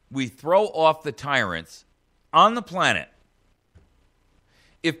if we throw off the tyrants on the planet,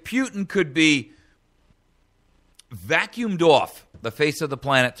 if Putin could be vacuumed off the face of the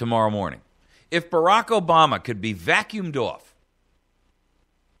planet tomorrow morning, if Barack Obama could be vacuumed off,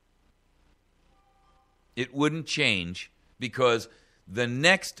 it wouldn't change, because the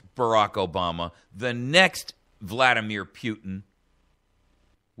next Barack Obama, the next Vladimir Putin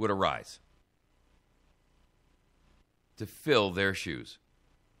would arise to fill their shoes.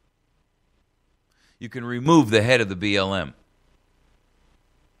 You can remove the head of the BLM.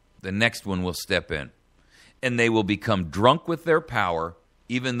 The next one will step in, and they will become drunk with their power,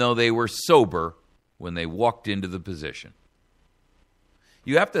 even though they were sober when they walked into the position.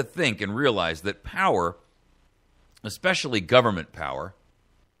 You have to think and realize that power, especially government power,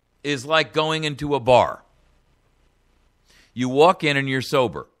 is like going into a bar. You walk in and you're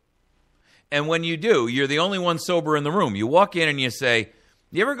sober. And when you do, you're the only one sober in the room. You walk in and you say,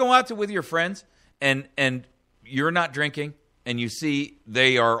 you ever go out with your friends and you're not drinking and you see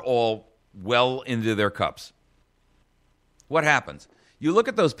they are all well into their cups? What happens? You look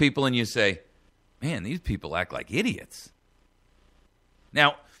at those people and you say, man, these people act like idiots.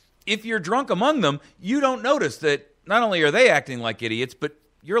 Now, if you're drunk among them, you don't notice that not only are they acting like idiots, but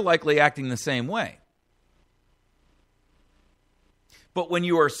you're likely acting the same way. But when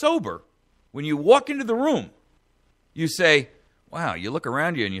you are sober, when you walk into the room, you say, wow, you look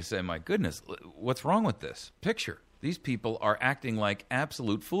around you and you say, my goodness, what's wrong with this picture? These people are acting like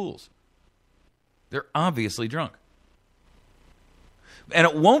absolute fools. They're obviously drunk. And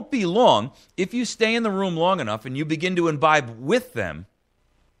it won't be long, if you stay in the room long enough and you begin to imbibe with them,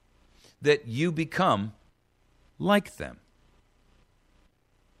 that you become like them.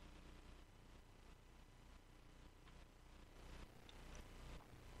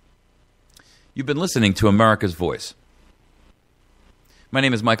 You've been listening to America's Voice. My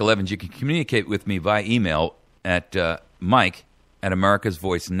name is Michael Evans. You can communicate with me via email at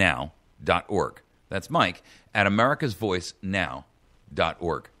mike@americasvoicenow.org. That's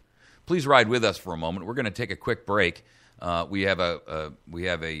mike@americasvoicenow.org. Please ride with us for a moment. We're going to take a quick break. We have a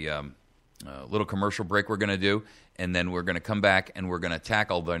little commercial break we're going to do, and then we're going to come back and we're going to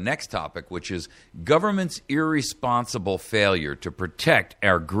tackle the next topic, which is government's irresponsible failure to protect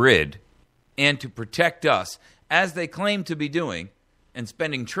our grid and to protect us, as they claim to be doing, and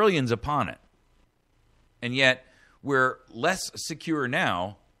spending trillions upon it. And yet, we're less secure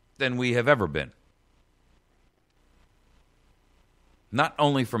now than we have ever been. Not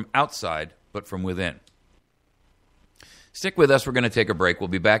only from outside, but from within. Stick with us. We're going to take a break. We'll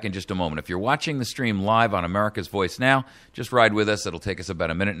be back in just a moment. If you're watching the stream live on America's Voice Now, just ride with us. It'll take us about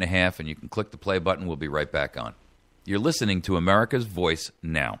a minute and a half, and you can click the play button. We'll be right back on. You're listening to America's Voice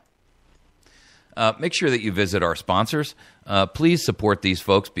Now. Make sure that you visit our sponsors. Please support these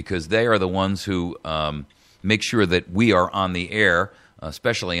folks, because they are the ones who make sure that we are on the air,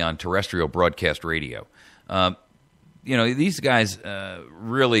 especially on terrestrial broadcast radio. These guys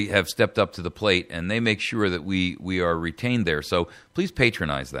really have stepped up to the plate, and they make sure that we are retained there. So please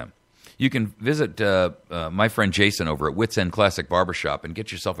patronize them. You can visit my friend Jason over at Wits End Classic Barbershop and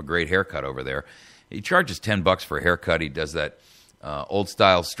get yourself a great haircut over there. He charges $10 for a haircut. He does that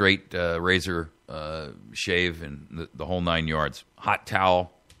old-style straight razor shave and the whole 9 yards. Hot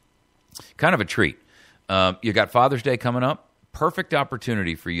towel. Kind of a treat. You got Father's Day coming up. Perfect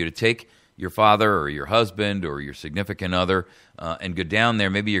opportunity for you to take your father or your husband or your significant other and go down there,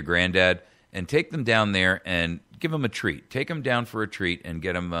 maybe your granddad, and take them down there and give them a treat. Take them down for a treat and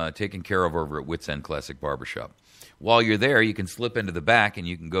get them taken care of over at Wits End Classic Barbershop. While you're there, you can slip into the back and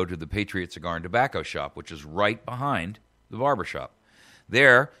you can go to the Patriot Cigar and Tobacco Shop, which is right behind the barbershop.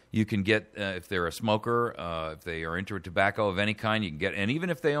 There, you can get, if they're a smoker, if they are into tobacco of any kind, you can get, and even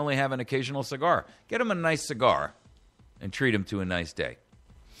if they only have an occasional cigar, get them a nice cigar and treat them to a nice day.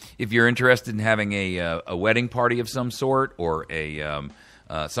 If you're interested in having a wedding party of some sort or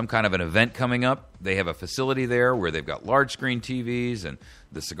some kind of an event coming up, they have a facility there where they've got large screen TVs and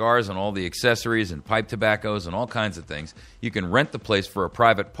the cigars and all the accessories and pipe tobaccos and all kinds of things. You can rent the place for a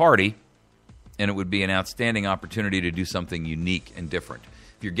private party, and it would be an outstanding opportunity to do something unique and different.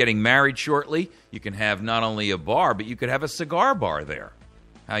 If you're getting married shortly, you can have not only a bar, but you could have a cigar bar there.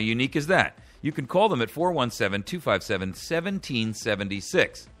 How unique is that? You can call them at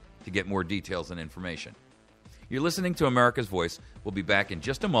 417-257-1776 to get more details and information. You're listening to America's Voice. We'll be back in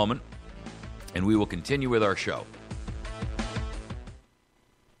just a moment, and we will continue with our show.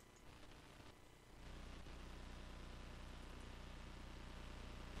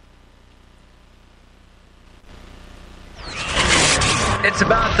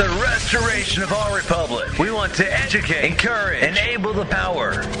 about the restoration of our republic. We want to educate, encourage, enable the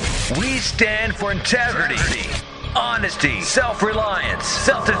power. We stand for integrity, honesty, self-reliance,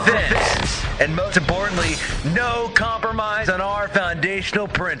 self-defense, and most importantly, no compromise on our foundational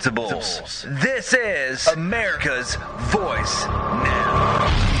principles. This is America's Voice Now.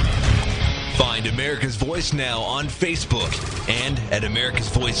 Find America's Voice Now on Facebook and at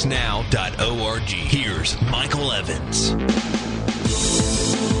americasvoicenow.org. Here's Michael Evans.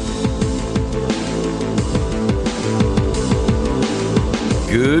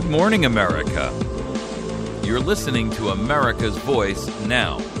 Good morning, America. You're listening to America's Voice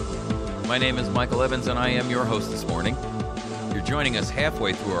Now. My name is Michael Evans, and I am your host this morning. You're joining us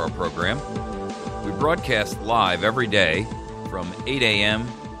halfway through our program. We broadcast live every day from 8 a.m.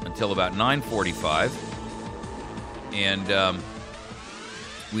 until about 9:45. And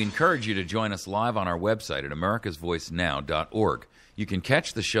we encourage you to join us live on our website at americasvoicenow.org. You can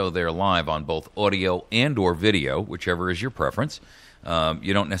catch the show there live on both audio and or video, whichever is your preference.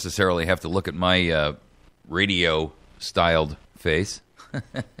 You don't necessarily have to look at my radio-styled face.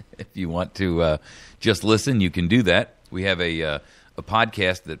 If you want to just listen, you can do that. We have a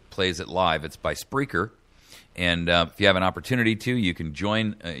podcast that plays it live. It's by Spreaker. And if you have an opportunity to, you can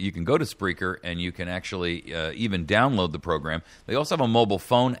join. You can go to Spreaker, and you can actually even download the program. They also have a mobile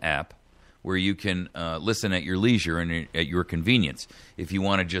phone app where you can listen at your leisure and at your convenience. If you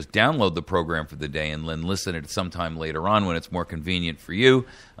want to just download the program for the day and then listen at it sometime later on when it's more convenient for you,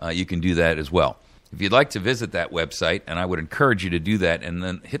 you can do that as well. If you'd like to visit that website, and I would encourage you to do that, and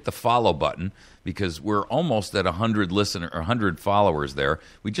then hit the follow button, because we're almost at 100 followers there.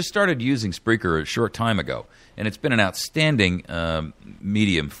 We just started using Spreaker a short time ago, and it's been an outstanding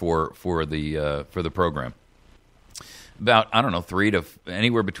medium for the program. About, I don't know,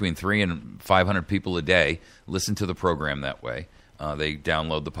 anywhere between 300 and 500 people a day listen to the program that way. They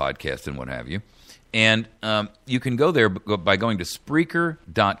download the podcast and what have you. And you can go there by going to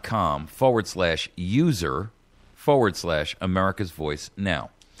Spreaker.com/user/America's Voice Now.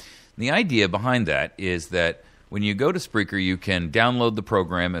 And the idea behind that is that when you go to Spreaker, you can download the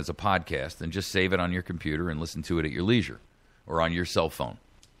program as a podcast and just save it on your computer and listen to it at your leisure or on your cell phone.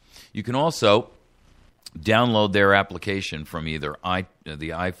 You can also download their application from either the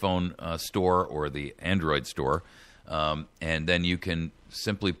iPhone store or the Android store, and then you can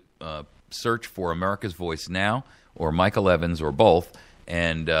simply search for America's Voice Now or Michael Evans or both,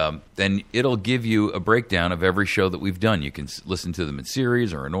 and then it'll give you a breakdown of every show that we've done. You can listen to them in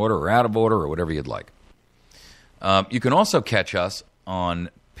series or in order or out of order or whatever you'd like. You can also catch us on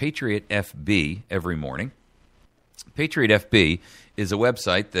Patriot FB every morning. Patriot FB is a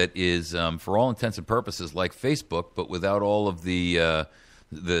website that is, for all intents and purposes, like Facebook, but without all of the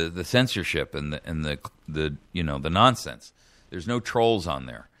censorship and the nonsense. There's no trolls on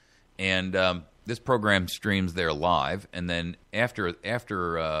there. And this program streams there live, and then after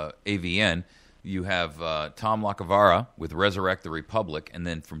AVN, you have Tom Lacavara with Resurrect the Republic, and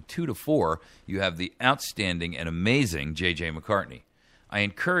then from 2 to 4, you have the outstanding and amazing J.J. McCartney. I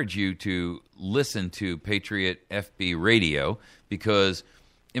encourage you to listen to Patriot FB Radio, because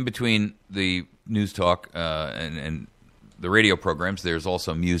in between the news talk and the radio programs, there's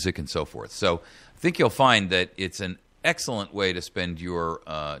also music and so forth. So I think you'll find that it's an excellent way to spend your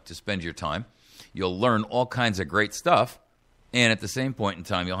time. You'll learn all kinds of great stuff, and at the same point in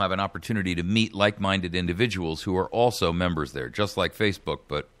time, you'll have an opportunity to meet like-minded individuals who are also members there, just like Facebook,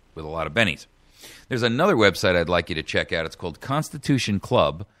 but with a lot of bennies. There's another website I'd like you to check out. It's called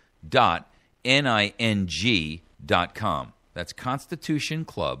constitutionclub.ning.com. That's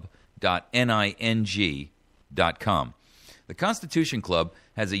constitutionclub.ning.com. The Constitution Club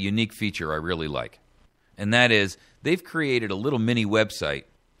has a unique feature I really like, and that is they've created a little mini website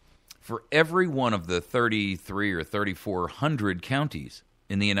for every one of the 33 or 3,400 counties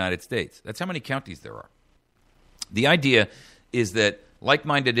in the United States. That's how many counties there are. The idea is that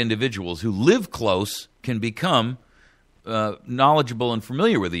like-minded individuals who live close can become knowledgeable and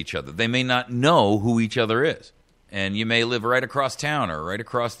familiar with each other. They may not know who each other is, and you may live right across town or right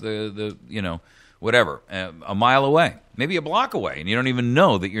across the whatever, a mile away, maybe a block away, and you don't even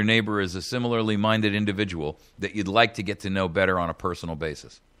know that your neighbor is a similarly minded individual that you'd like to get to know better on a personal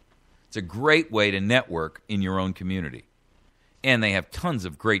basis. It's a great way to network in your own community. And they have tons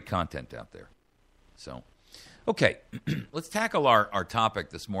of great content out there. So, okay, let's tackle our topic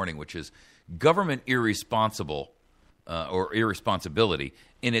this morning, which is government irresponsibility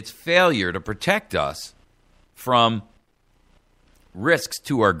in its failure to protect us from risks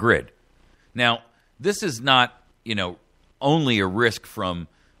to our grid. Now, this is not, only a risk from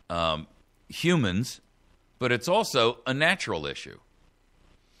humans, but it's also a natural issue.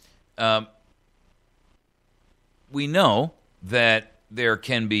 we know that there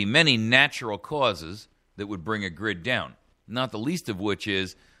can be many natural causes that would bring a grid down, not the least of which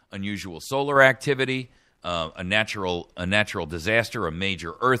is unusual solar activity, a natural disaster, a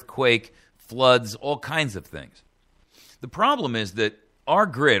major earthquake, floods, all kinds of things. The problem is that our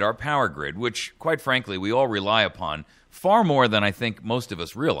grid, our power grid, which, quite frankly, we all rely upon far more than I think most of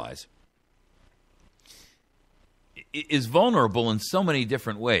us realize, is vulnerable in so many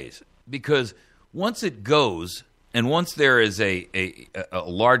different ways. Because once it goes, and once there is a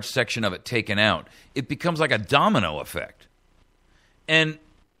large section of it taken out, it becomes like a domino effect. And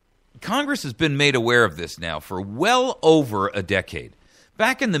Congress has been made aware of this now for well over a decade.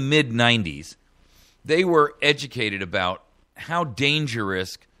 Back in the mid-'90s, they were educated about how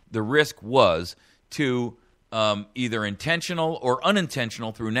dangerous the risk was to either intentional or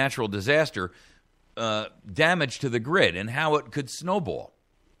unintentional through natural disaster damage to the grid and how it could snowball.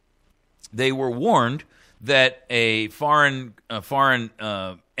 They were warned that a foreign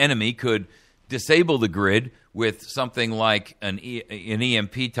enemy could disable the grid with something like an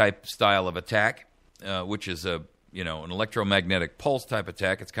EMP type style of attack, which is an electromagnetic pulse type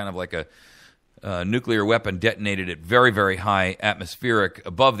attack. It's kind of like a nuclear weapon detonated at very, very high atmospheric,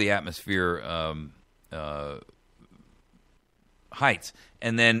 above the atmosphere heights,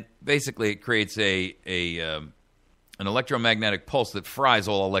 and then basically it creates an electromagnetic pulse that fries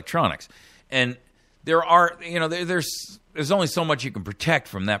all electronics. And there are, there's only so much you can protect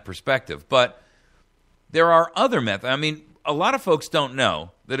from that perspective, but there are other methods. I mean, a lot of folks don't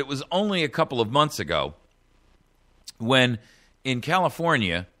know that it was only a couple of months ago when in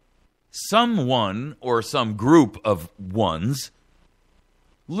California, someone or some group of ones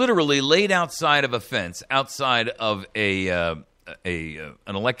literally laid outside of a fence, outside of an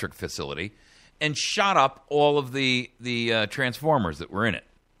electric facility, and shot up all of the transformers that were in it.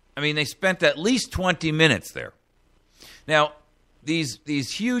 I mean, they spent at least 20 minutes there. Now, these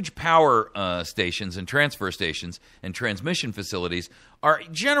huge power stations and transfer stations and transmission facilities are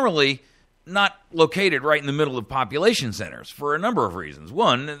generally not located right in the middle of population centers for a number of reasons.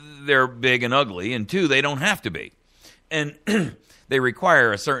 One, they're big and ugly, and two, they don't have to be. And they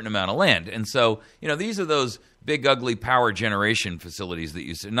require a certain amount of land. And so, these are those big, ugly power generation facilities that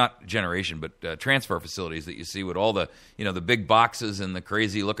you see, not generation, but transfer facilities that you see with all the, the big boxes and the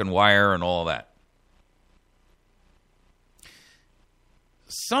crazy-looking wire and all that.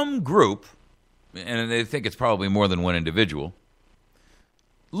 Some group, and they think it's probably more than one individual,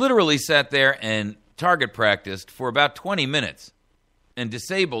 literally sat there and target practiced for about 20 minutes and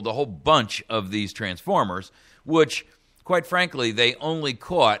disabled a whole bunch of these transformers, which, quite frankly, they only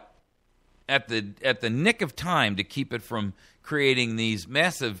caught at the nick of time to keep it from creating these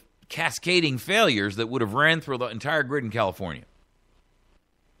massive cascading failures that would have ran through the entire grid in California.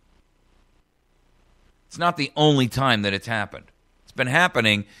 It's not the only time that it's happened. It's been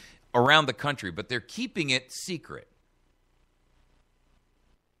happening around the country, but they're keeping it secret.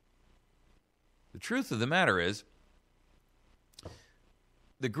 The truth of the matter is,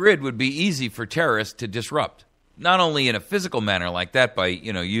 the grid would be easy for terrorists to disrupt. Not only in a physical manner like that by,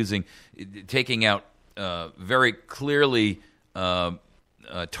 taking out very clearly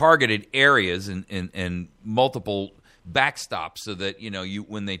targeted areas and multiple backstops so that,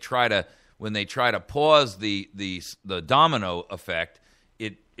 when they try to pause the domino effect,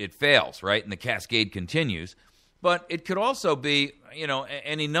 it fails, right? And the cascade continues. But it could also be,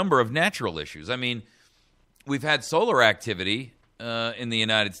 any number of natural issues. I mean, we've had solar activity in the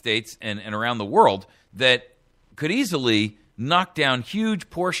United States and around the world that could easily knock down huge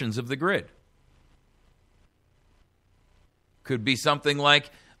portions of the grid. Could be something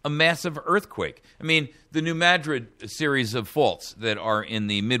like a massive earthquake. I mean, the New Madrid series of faults that are in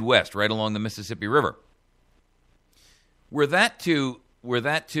the Midwest, right along the Mississippi River. Were that to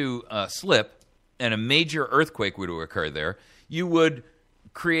slip and a major earthquake were to occur there, you would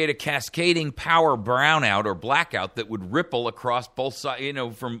create a cascading power brownout or blackout that would ripple across both sides,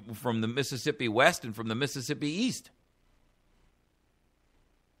 from the Mississippi West and from the Mississippi East.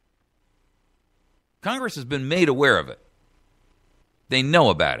 Congress has been made aware of it. They know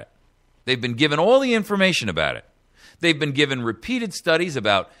about it. They've been given all the information about it. They've been given repeated studies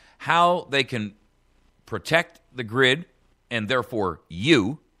about how they can protect the grid and therefore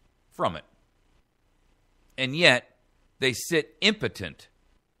you from it. And yet, they sit impotent,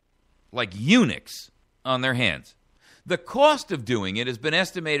 like eunuchs, on their hands. The cost of doing it has been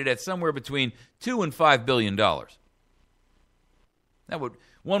estimated at somewhere between $2 and $5 billion.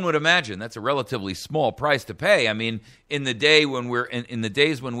 One would imagine that's a relatively small price to pay. I mean, in the days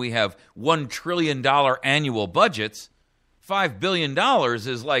when we have $1 trillion annual budgets, $5 billion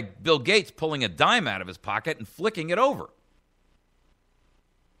is like Bill Gates pulling a dime out of his pocket and flicking it over.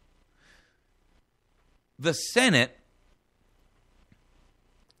 The Senate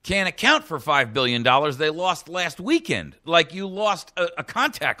can't account for $5 billion they lost last weekend, like you lost a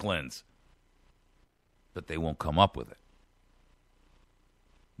contact lens. But they won't come up with it.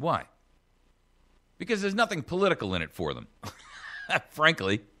 Why? Because there's nothing political in it for them.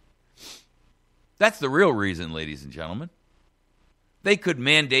 Frankly. That's the real reason, ladies and gentlemen. They could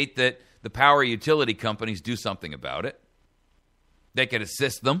mandate that the power utility companies do something about it. They could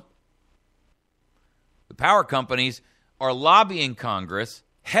assist them. The power companies are lobbying Congress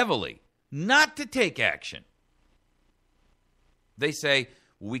heavily not to take action. They say,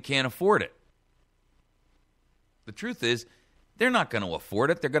 well, we can't afford it. The truth is, they're not going to afford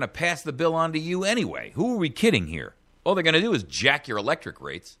it. They're going to pass the bill on to you anyway. Who are we kidding here? All they're going to do is jack your electric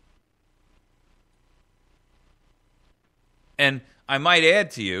rates. And I might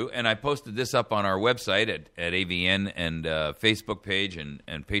add to you, and I posted this up on our website at AVN and Facebook page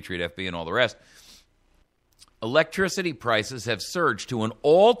and Patriot FB and all the rest, electricity prices have surged to an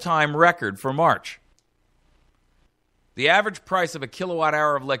all-time record for March. The average price of a kilowatt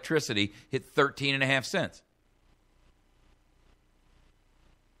hour of electricity hit 13.5 cents.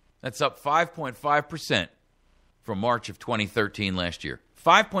 That's up 5.5% from March of 2013 last year.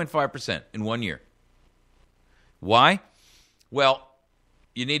 5.5% in 1 year. Why? Well,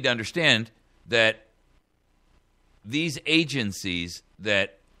 you need to understand that these agencies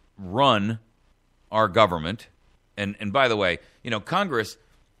that run our government, and by the way, Congress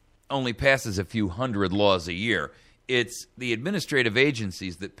only passes a few hundred laws a year. It's the administrative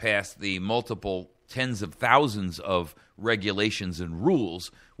agencies that pass the multiple tens of thousands of regulations and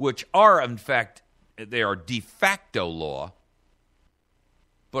rules, which are, in fact, they are de facto law,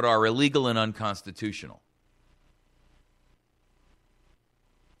 but are illegal and unconstitutional.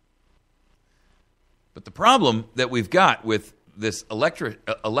 But the problem that we've got with this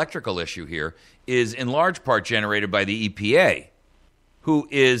electrical issue here is in large part generated by the EPA, who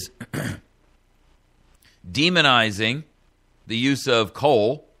is demonizing the use of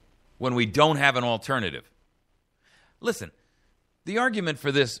coal when we don't have an alternative. Listen, the argument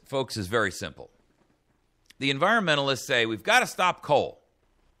for this, folks, is very simple. The environmentalists say we've got to stop coal.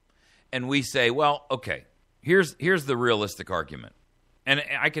 And we say, well, okay, here's the realistic argument. And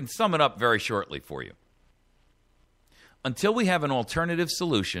I can sum it up very shortly for you. Until we have an alternative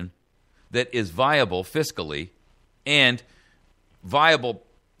solution that is viable fiscally and viable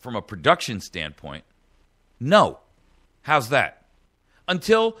from a production standpoint, no. How's that?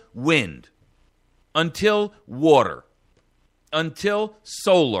 Until wind, until water, until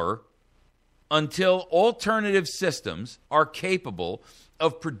solar, until alternative systems are capable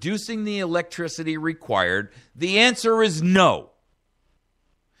of producing the electricity required, the answer is no.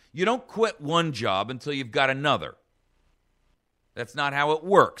 You don't quit one job until you've got another. That's not how it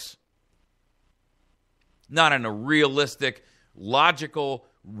works. Not in a realistic, logical,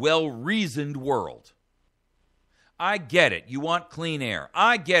 well-reasoned world. I get it. You want clean air.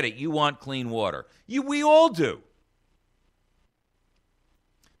 I get it. You want clean water. We all do.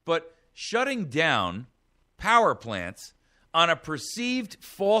 But shutting down power plants on a perceived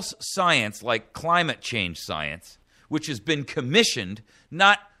false science like climate change science, which has been commissioned,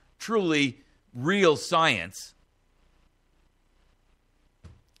 not truly real science,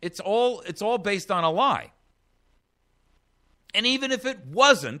 it's all based on a lie. And even if it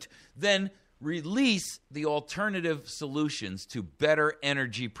wasn't, then release the alternative solutions to better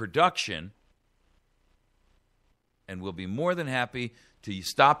energy production, and we'll be more than happy to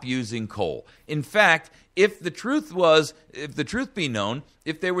stop using coal. In fact, if the truth be known,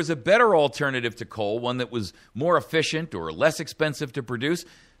 if there was a better alternative to coal, one that was more efficient or less expensive to produce,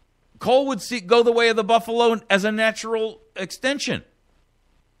 coal would go the way of the buffalo as a natural extension.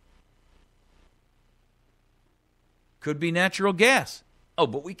 Could be natural gas. Oh,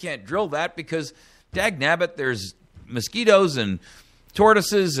 but we can't drill that because, dagnabbit, there's mosquitoes and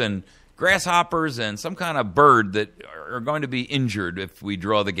tortoises and grasshoppers and some kind of bird that are going to be injured if we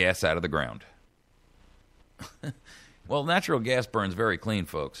draw the gas out of the ground. Well, natural gas burns very clean,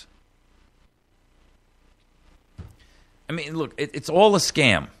 folks. I mean, look, it's all a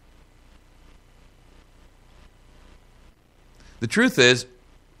scam. The truth is,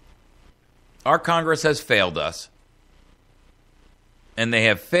 our Congress has failed us. And they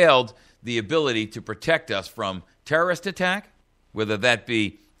have failed the ability to protect us from terrorist attack, whether that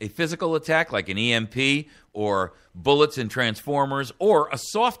be a physical attack like an EMP or bullets and transformers or a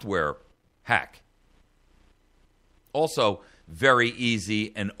software hack. Also, very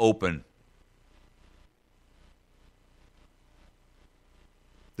easy and open.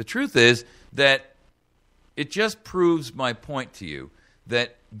 The truth is that it just proves my point to you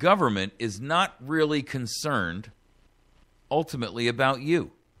that government is not really concerned ultimately about you.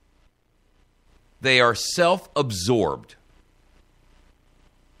 They are self-absorbed.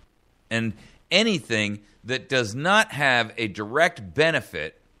 And anything that does not have a direct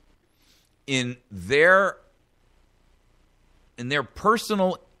benefit in their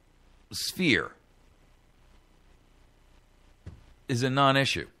personal sphere is a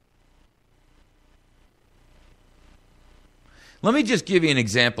non-issue. Let me just give you an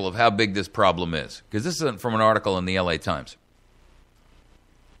example of how big this problem is, because this is from an article in the LA Times.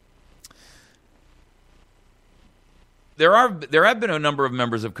 There have been a number of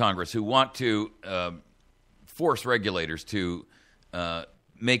members of Congress who want to force regulators to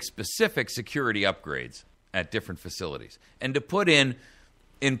make specific security upgrades at different facilities and to put in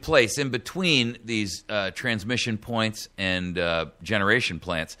place, in between these transmission points and generation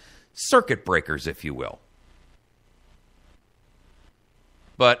plants, circuit breakers, if you will.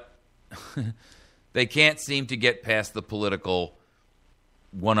 But they can't seem to get past the political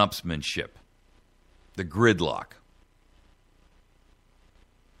one-upsmanship, the gridlock.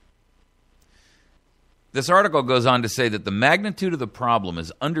 This article goes on to say that the magnitude of the problem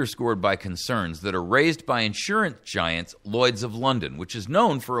is underscored by concerns that are raised by insurance giants Lloyd's of London, which is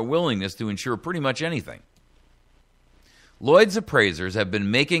known for a willingness to insure pretty much anything. Lloyd's appraisers have been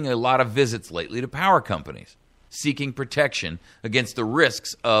making a lot of visits lately to power companies, seeking protection against the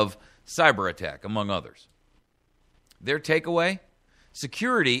risks of cyber attack, among others. Their takeaway?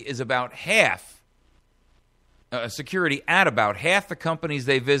 Security at about half the companies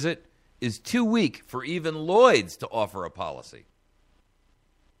they visit is too weak for even Lloyd's to offer a policy.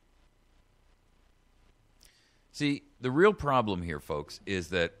 See, the real problem here, folks, is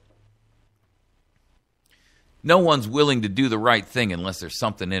that no one's willing to do the right thing unless there's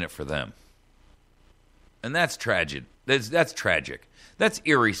something in it for them. And that's tragic. That's tragic. That's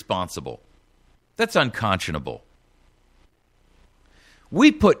irresponsible. That's unconscionable.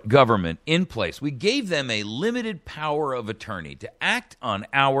 We put government in place. We gave them a limited power of attorney to act on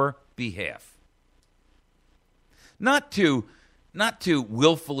our behalf. Not to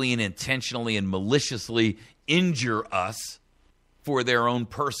willfully and intentionally and maliciously injure us for their own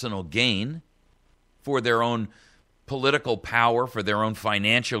personal gain, for their own political power, for their own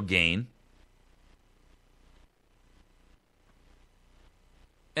financial gain.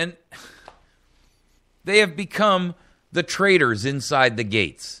 And they have become the traitors inside the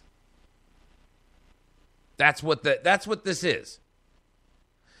gates. That's what this is.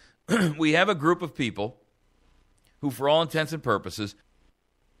 We have a group of people who, for all intents and purposes,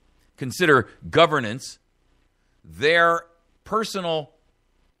 consider governance their personal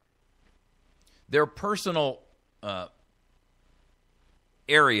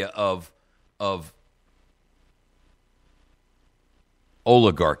area of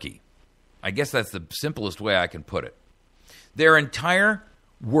oligarchy. I guess that's the simplest way I can put it. Their entire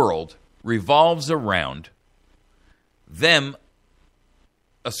world revolves around them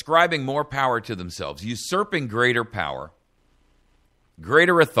ascribing more power to themselves, usurping greater power,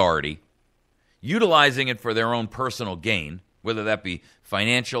 greater authority, utilizing it for their own personal gain, whether that be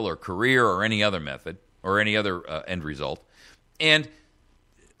financial or career or any other method or any other end result. And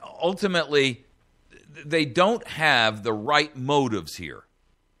ultimately, they don't have the right motives here.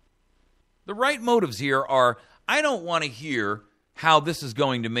 The right motives here are, I don't want to hear how this is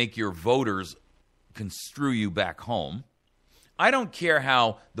going to make your voters construe you back home. I don't care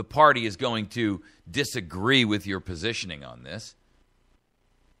how the party is going to disagree with your positioning on this.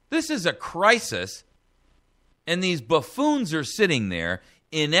 This is a crisis, and these buffoons are sitting there,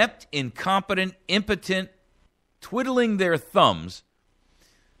 inept, incompetent, impotent, twiddling their thumbs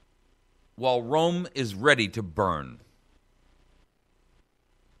while Rome is ready to burn.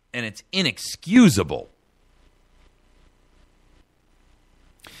 And it's inexcusable.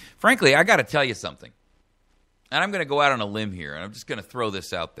 Frankly, I got to tell you something. And I'm going to go out on a limb here, and I'm just going to throw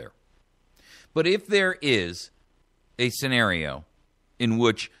this out there. But if there is a scenario in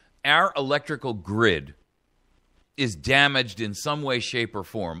which our electrical grid is damaged in some way, shape, or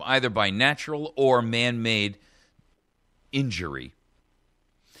form, either by natural or man-made injury,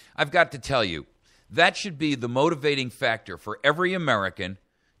 I've got to tell you, that should be the motivating factor for every American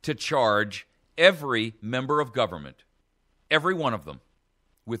to charge every member of government, every one of them,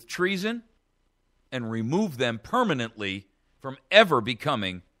 with treason and remove them permanently from ever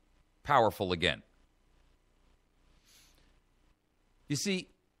becoming powerful again. You see,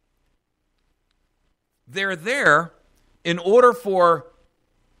 they're there in order for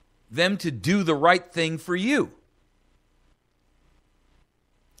them to do the right thing for you.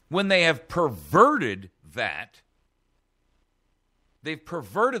 when they have perverted that, they've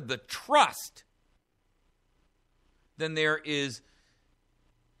perverted the trust, then it is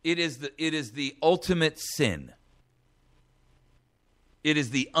the ultimate sin. It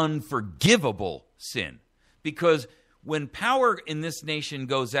is the unforgivable sin. Because when power in this nation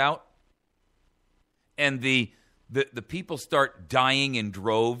goes out and the people start dying in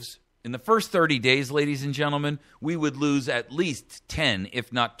droves, in the first 30 days, ladies and gentlemen, we would lose at least 10,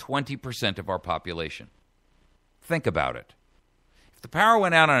 if not 20% of our population. Think about it. If the power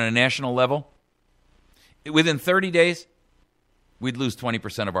went out on a national level, within 30 days, we'd lose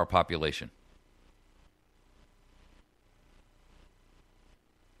 20% of our population.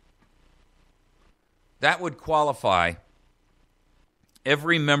 That would qualify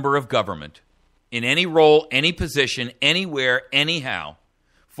every member of government in any role, any position, anywhere, anyhow,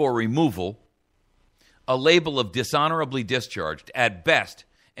 for removal, a label of dishonorably discharged at best,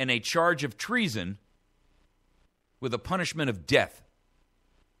 and a charge of treason with a punishment of death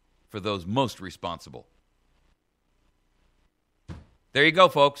for those most responsible. There you go,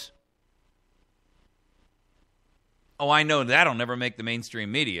 folks. Oh, I know that'll never make the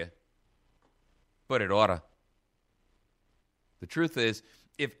mainstream media, but it oughta. The truth is,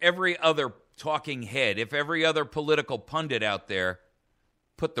 if every other talking head, if every other political pundit out there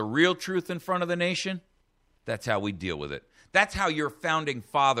put the real truth in front of the nation, that's how we deal with it. That's how your founding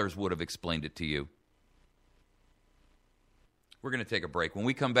fathers would have explained it to you. We're going to take a break. When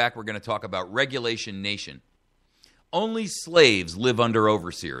we come back, we're going to talk about Regulation Nation. Only slaves live under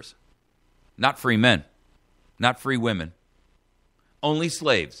overseers. Not free men. Not free women. Only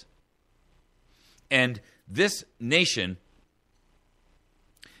slaves. And this nation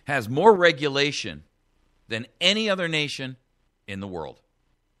has more regulation than any other nation in the world.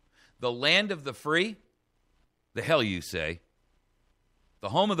 The land of the free? The hell you say. The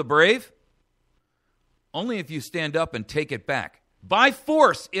home of the brave? Only if you stand up and take it back. By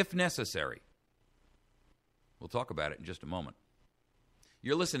force, if necessary. We'll talk about it in just a moment.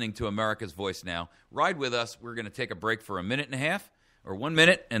 You're listening to America's Voice Now. Ride with us. We're going to take a break for a minute and a half. Or 1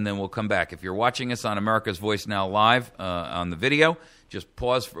 minute, and then we'll come back. If you're watching us on America's Voice Now live on the video, just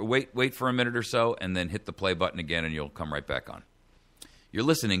pause, wait for a minute or so, and then hit the play button again, and you'll come right back on. You're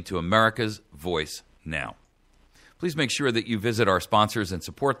listening to America's Voice Now. Please make sure that you visit our sponsors and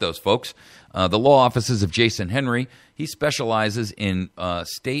support those folks. The law offices of Jason Henry. He specializes in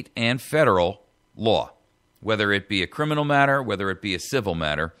state and federal law, whether it be a criminal matter, whether it be a civil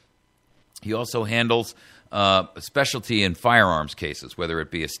matter. He also handles a specialty in firearms cases, whether it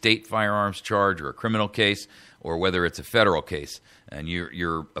be a state firearms charge or a criminal case, or whether it's a federal case, and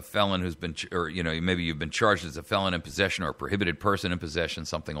you're a felon who's been, maybe you've been charged as a felon in possession or a prohibited person in possession,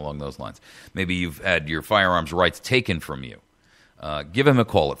 something along those lines. Maybe you've had your firearms rights taken from you. Give him a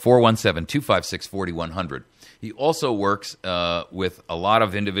call at 417-256-4100. He also works with a lot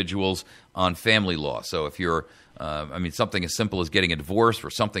of individuals on family law. So if you're something as simple as getting a divorce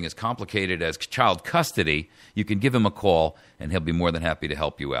or something as complicated as child custody, you can give him a call, and he'll be more than happy to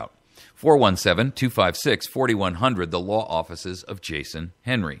help you out. 417-256-4100, the law offices of Jason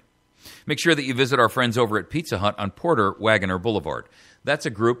Henry. Make sure that you visit our friends over at Pizza Hut on Porter Wagoner Boulevard. That's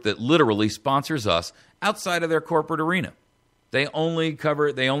a group that literally sponsors us outside of their corporate arena. They only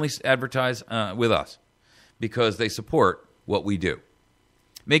advertise with us because they support what we do.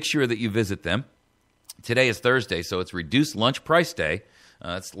 Make sure that you visit them. Today is Thursday, so it's reduced lunch price day.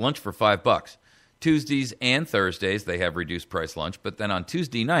 It's lunch for $5. Tuesdays and Thursdays, they have reduced price lunch. But then on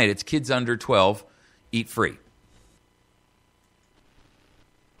Tuesday night, it's kids under 12 eat free.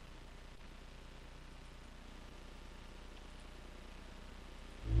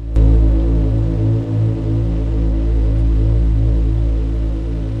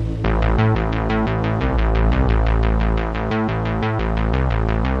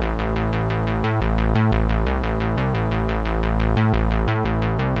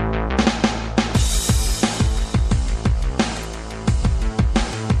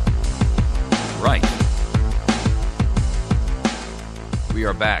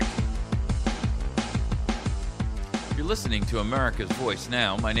 Back. You're listening to America's Voice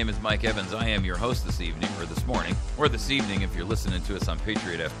Now. My name is Mike Evans. I am your host this evening, or this morning, or this evening if you're listening to us on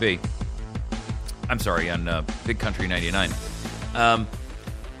Patriot FB. I'm sorry, on Big Country 99.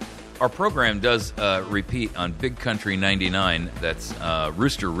 Our program does repeat on Big Country 99. That's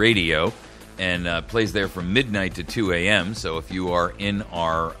Rooster Radio, and plays there from midnight to 2 a.m. So if you are in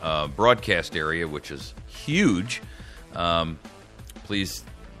our broadcast area, which is huge, please,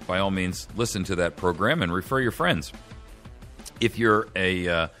 by all means, listen to that program and refer your friends. If you're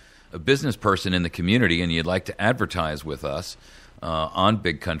a business person in the community and you'd like to advertise with us, on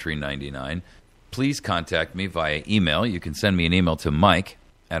Big Country 99, please contact me via email. You can send me an email to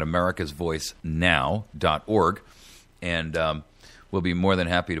mike@americasvoicenow.org, and we'll be more than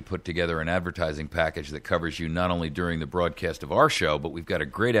happy to put together an advertising package that covers you not only during the broadcast of our show, but we've got a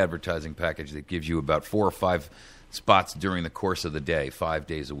great advertising package that gives you about 4 or 5 spots during the course of the day, 5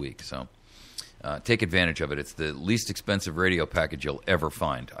 days a week. So take advantage of it. It's the least expensive radio package you'll ever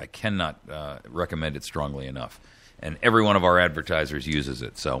find. I cannot recommend it strongly enough. And every one of our advertisers uses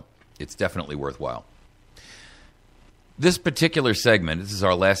it, so it's definitely worthwhile. This particular segment, this is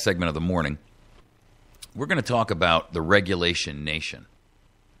our last segment of the morning, we're going to talk about the regulation nation.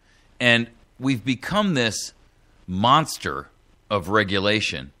 And we've become this monster of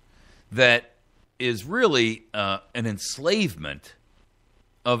regulation that is really an enslavement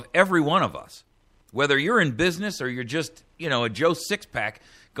of every one of us. Whether you're in business or you're just, a Joe Six-Pack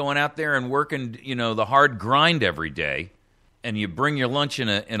going out there and working, the hard grind every day, and you bring your lunch in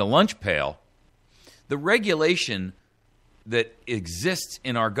a lunch pail, the regulation that exists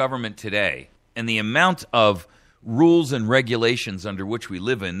in our government today and the amount of rules and regulations under which we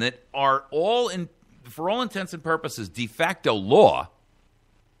live in that are all, for all intents and purposes, de facto law,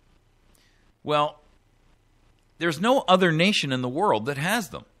 well, there's no other nation in the world that has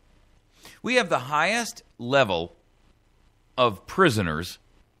them. We have the highest level of prisoners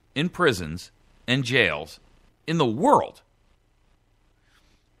in prisons and jails in the world.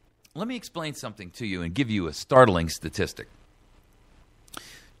 Let me explain something to you and give you a startling statistic.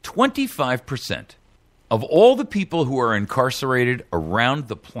 25% of all the people who are incarcerated around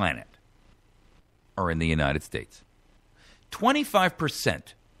the planet are in the United States.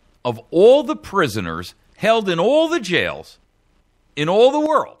 25% of all the prisoners held in all the jails in all the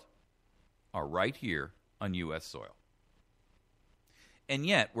world are right here on U.S. soil. And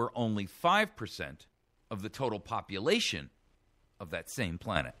yet, we're only 5% of the total population of that same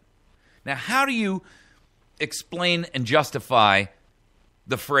planet. Now, how do you explain and justify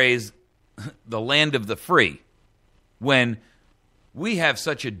the phrase, the land of the free, when we have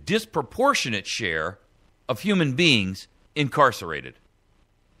such a disproportionate share of human beings incarcerated?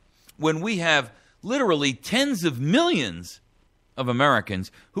 When we have literally tens of millions of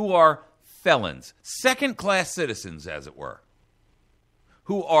Americans who are felons, second-class citizens, as it were,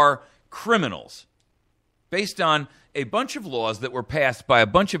 who are criminals based on a bunch of laws that were passed by a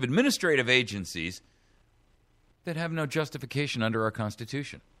bunch of administrative agencies that have no justification under our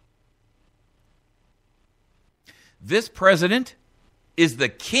Constitution. This president is the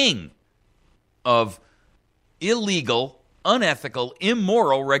king of illegal, unethical,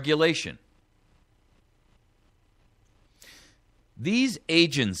 immoral regulation. These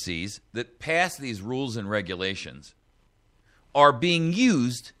agencies that pass these rules and regulations are being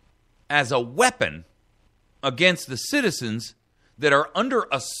used as a weapon against the citizens that are under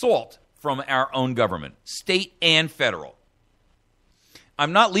assault from our own government, state and federal.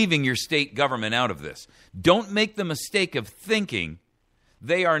 I'm not leaving your state government out of this. Don't make the mistake of thinking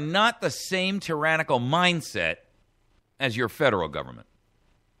they are not the same tyrannical mindset as your federal government.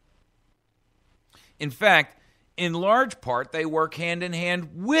 In fact, in large part, they work hand in hand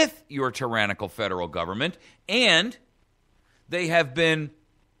with your tyrannical federal government, and they have been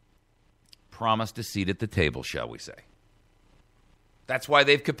promised a seat at the table, shall we say. That's why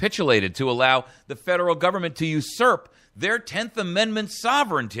they've capitulated to allow the federal government to usurp their 10th Amendment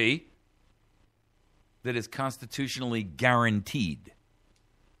sovereignty that is constitutionally guaranteed.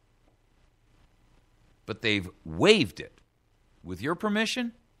 But they've waived it. With your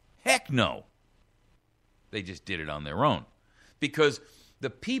permission? Heck no. They just did it on their own because the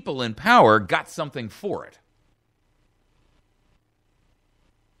people in power got something for it.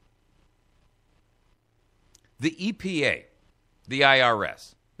 The EPA, the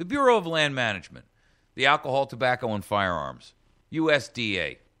IRS, the Bureau of Land Management, the Alcohol, Tobacco, and Firearms,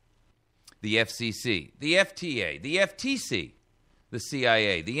 USDA, the FCC, the FTA, the FTC, the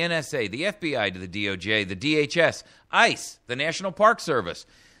CIA, the NSA, the FBI to the DOJ, the DHS, ICE, the National Park Service.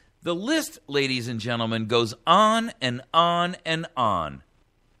 The list, ladies and gentlemen, goes on and on and on,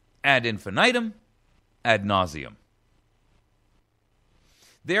 ad infinitum, ad nauseum.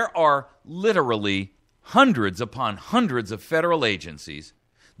 There are literally hundreds upon hundreds of federal agencies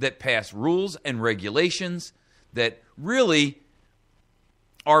that pass rules and regulations that really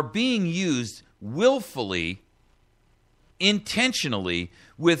are being used willfully, intentionally,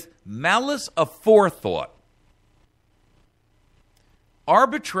 with malice aforethought,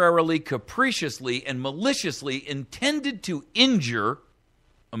 arbitrarily, capriciously, and maliciously intended to injure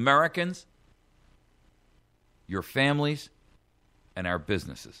Americans, your families, and our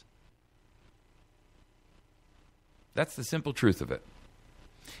businesses. That's the simple truth of it.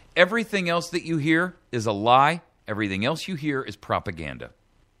 Everything else that you hear is a lie. Everything else you hear is propaganda.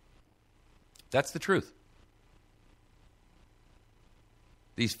 That's the truth.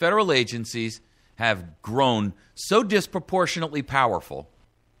 These federal agencies have grown so disproportionately powerful.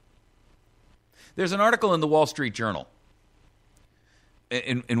 There's an article in the Wall Street Journal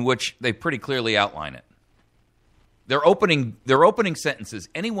in which they pretty clearly outline it. Their opening sentences,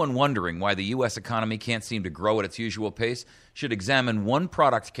 anyone wondering why the U.S. economy can't seem to grow at its usual pace should examine one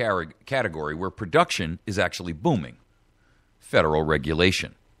product category where production is actually booming: federal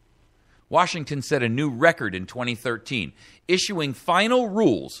regulation. Washington set a new record in 2013, issuing final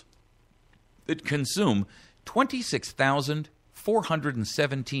rules that consume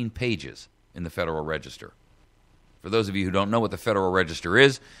 26,417 pages in the Federal Register. For those of you who don't know what the Federal Register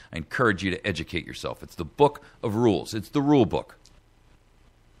is, I encourage you to educate yourself. It's the book of rules. It's the rule book.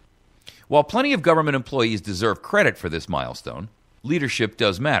 While plenty of government employees deserve credit for this milestone, leadership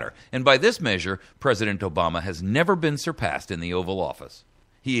does matter. And by this measure, President Obama has never been surpassed in the Oval Office.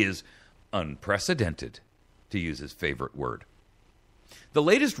 He is unprecedented, to use his favorite word. The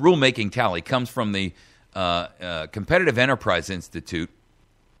latest rulemaking tally comes from the Competitive Enterprise Institute,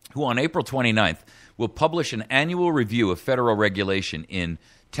 who on April 29th will publish an annual review of federal regulation in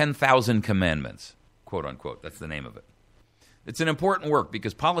 10,000 Commandments, quote unquote. That's the name of it. It's an important work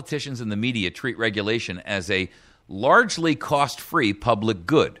because politicians and the media treat regulation as a largely cost-free public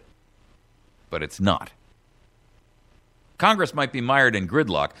good, but it's not. Congress might be mired in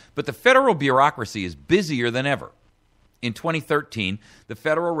gridlock, but the federal bureaucracy is busier than ever. In 2013, the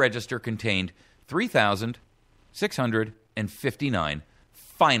Federal Register contained 3,659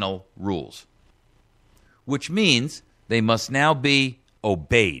 final rules, which means they must now be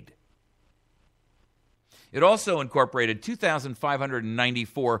obeyed. It also incorporated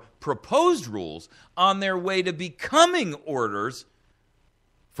 2,594 proposed rules on their way to becoming orders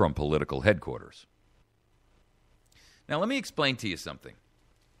from political headquarters. Now, let me explain to you something.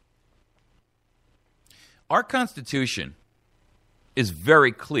 Our Constitution is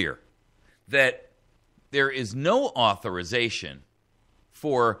very clear that there is no authorization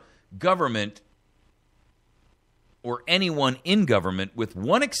for government or anyone in government, with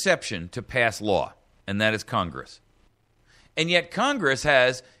one exception, to pass law, and that is Congress. And yet Congress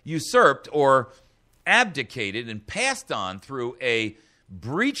has usurped or abdicated and passed on through a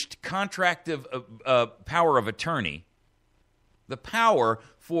breached contract of power of attorney the power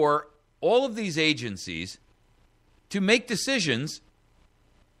for all of these agencies to make decisions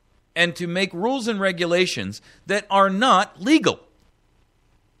and to make rules and regulations that are not legal.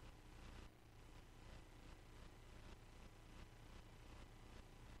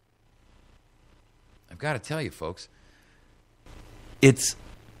 I've got to tell you, folks, it's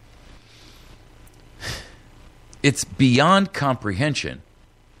beyond comprehension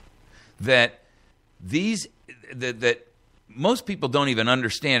that that most people don't even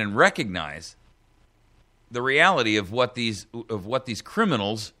understand and recognize the reality of what these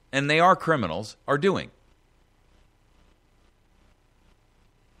criminals, and they are criminals, are doing.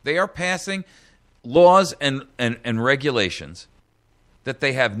 They are passing laws and regulations that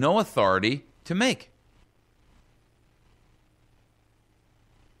they have no authority to make.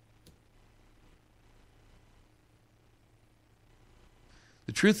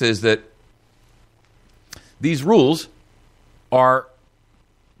 The truth is that these rules are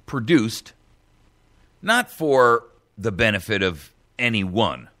produced not for the benefit of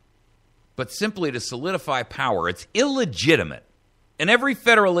anyone, but simply to solidify power. It's illegitimate, and every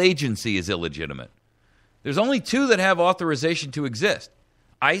federal agency is illegitimate. There's only two that have authorization to exist: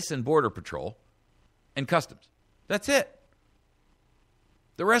 ICE and Border Patrol, and Customs. That's it.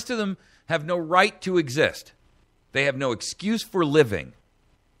 The rest of them have no right to exist. They have no excuse for living.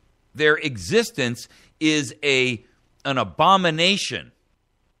 Their existence is an abomination.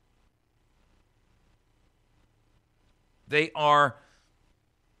 Their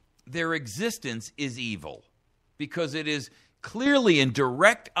existence is evil because it is clearly in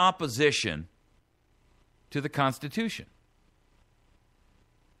direct opposition to the Constitution.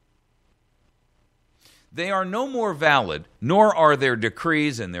 They are no more valid, nor are their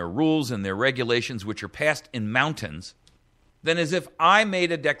decrees and their rules and their regulations, which are passed in mountains, than as if I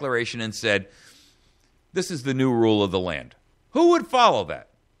made a declaration and said, this is the new rule of the land. Who would follow that?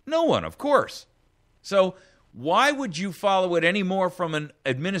 No one, of course. So why would you follow it any more from an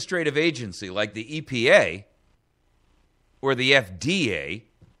administrative agency like the EPA or the FDA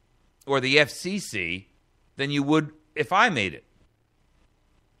or the FCC than you would if I made it?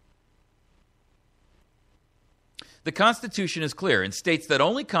 The Constitution is clear and states that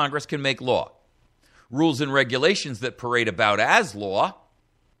only Congress can make law. rules and regulations that parade about as law,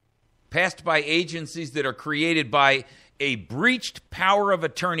 passed by agencies that are created by a breached power of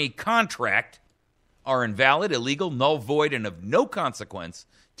attorney contract, are invalid, illegal, null, void, and of no consequence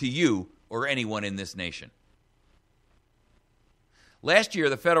to you or anyone in this nation. Last year,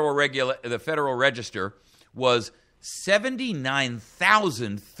 the Federal Register was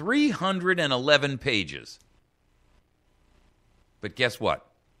 79,311 pages. But guess what?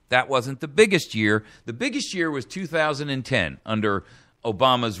 That wasn't the biggest year. The biggest year was 2010 under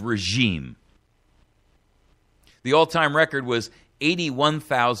Obama's regime. The all-time record was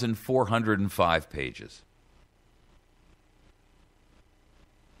 81,405 pages.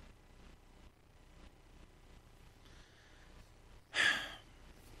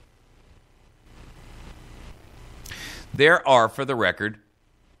 There are, for the record,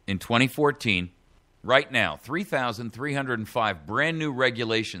 in 2014, right now, 3,305 brand new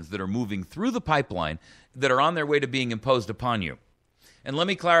regulations that are moving through the pipeline that are on their way to being imposed upon you. And let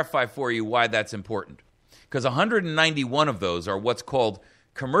me clarify for you why that's important. Because 191 of those are what's called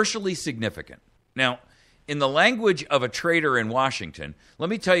commercially significant. Now, in the language of a trader in Washington, let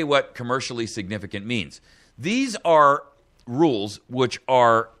me tell you what commercially significant means. These are rules which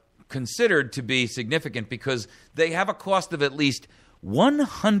are considered to be significant because they have a cost of at least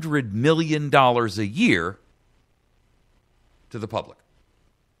 $100 million a year to the public.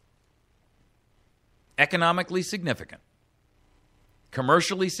 Economically significant.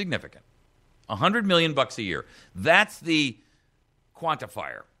 Commercially significant. $100 million a year. That's the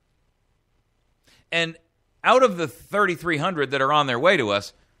quantifier. And out of the 3,300 that are on their way to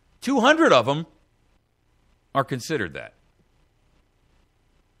us, 200 of them are considered that.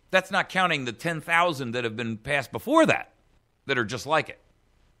 That's not counting the 10,000 that have been passed before that are just like it.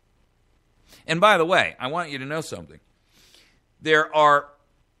 And by the way, I want you to know something. There are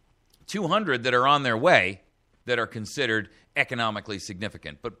 200 that are on their way that are considered economically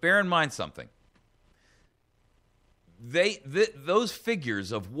significant. But bear in mind something. Those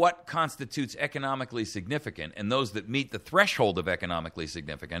figures of what constitutes economically significant and those that meet the threshold of economically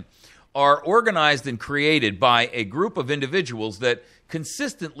significant are organized and created by a group of individuals that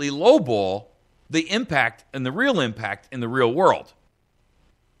consistently lowball the impact and the real impact in the real world.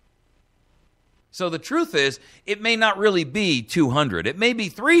 So the truth is, it may not really be 200. It may be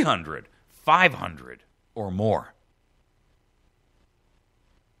 300, 500, or more.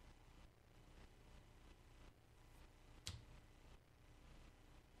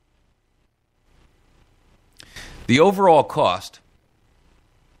 The overall cost,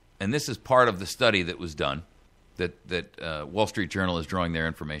 and this is part of the study that was done, that Wall Street Journal is drawing their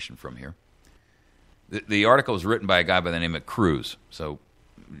information from here. The article was written by a guy by the name of Cruz, so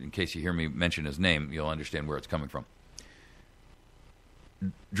in case you hear me mention his name, you'll understand where it's coming from.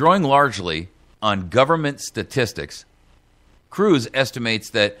 Drawing largely on government statistics, Cruz estimates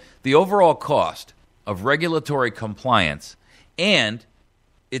that the overall cost of regulatory compliance and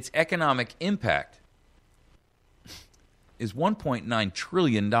its economic impact is $1.9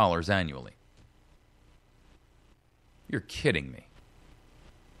 trillion annually. You're kidding me.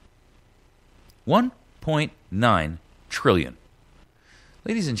 1.9 trillion.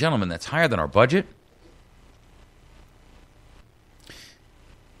 Ladies and gentlemen, that's higher than our budget.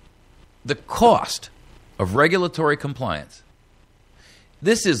 The cost of regulatory compliance.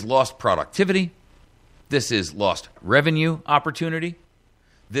 This is lost productivity. This is lost revenue opportunity.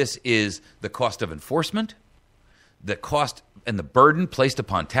 This is the cost of enforcement. The cost and the burden placed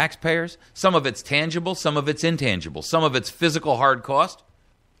upon taxpayers. Some of it's tangible, some of it's intangible. Some of it's physical hard cost,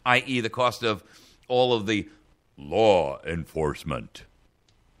 i.e. the cost of all of the law enforcement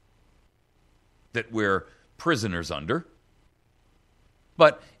that we're prisoners under.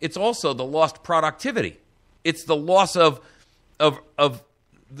 But it's also the lost productivity. It's the loss of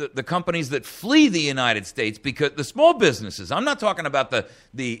the companies that flee the United States because the small businesses. I'm not talking about the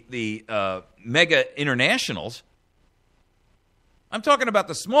mega internationals. I'm talking about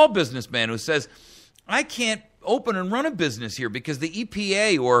the small businessman who says, I can't open and run a business here because the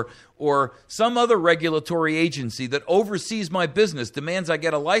EPA or some other regulatory agency that oversees my business demands I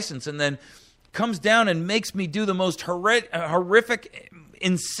get a license and then comes down and makes me do the most horrific,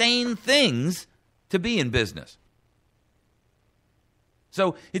 insane things to be in business.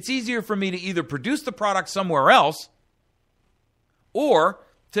 So it's easier for me to either produce the product somewhere else or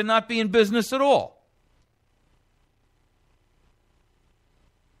to not be in business at all.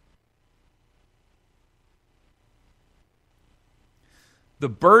 The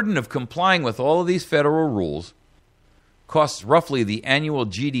burden of complying with all of these federal rules costs roughly the annual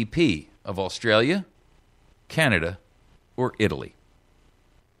GDP of Australia, Canada, or Italy.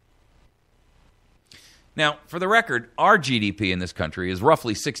 Now, for the record, our GDP in this country is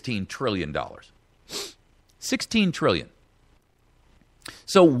roughly $16 trillion. $16 trillion.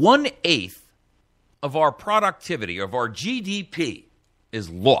 So 1/8 of our productivity, of our GDP, is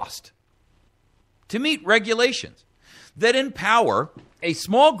lost to meet regulations that empower a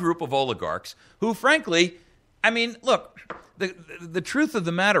small group of oligarchs who, frankly, I mean, look, the truth of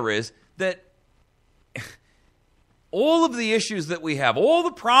the matter is that all of the issues that we have, all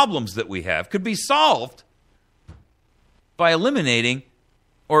the problems that we have, could be solved by eliminating,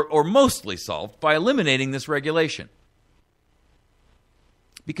 or mostly solved, by eliminating this regulation.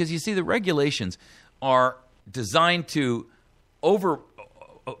 Because you see, the regulations are designed to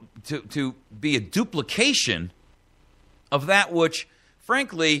be a duplication of that which,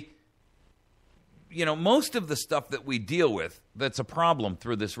 frankly, you know, most of the stuff that we deal with that's a problem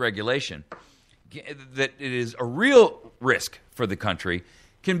through this regulation, that it is a real risk for the country,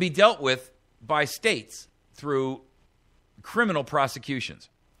 can be dealt with by states through criminal prosecutions.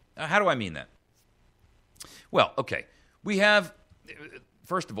 How do I mean that? Well, okay, we have,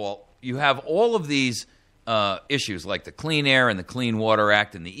 first of all, you have all of these issues like the Clean Air and the Clean Water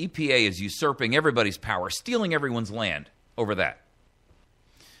Act, and the EPA is usurping everybody's power, stealing everyone's land over that.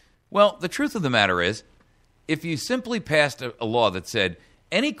 Well, the truth of the matter is, if you simply passed a law that said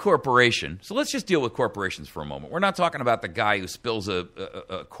any corporation, so let's just deal with corporations for a moment. We're not talking about the guy who spills a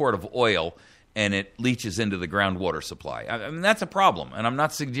quart of oil and it leaches into the groundwater supply. I mean, that's a problem, and I'm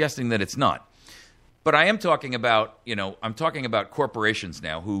not suggesting that it's not. But I am talking about, I'm talking about corporations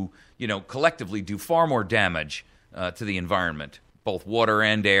now who, collectively do far more damage to the environment, both water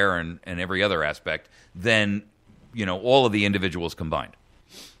and air and every other aspect, than, all of the individuals combined.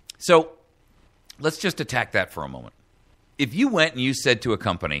 So let's just attack that for a moment. If you went and you said to a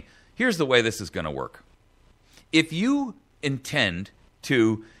company, here's the way this is going to work. If you intend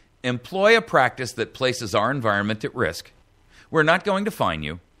to employ a practice that places our environment at risk, we're not going to fine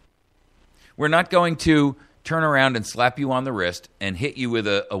you. We're not going to turn around and slap you on the wrist and hit you with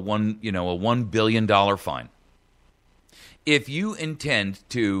a $1 billion fine. If you intend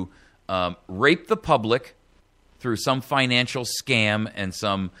to rape the public through some financial scam and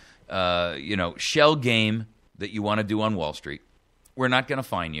some shell game that you want to do on Wall Street, we're not going to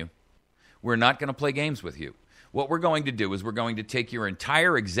fine you. We're not going to play games with you. What we're going to do is we're going to take your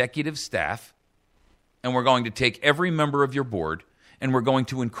entire executive staff and we're going to take every member of your board and we're going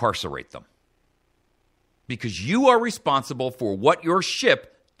to incarcerate them. Because you are responsible for what your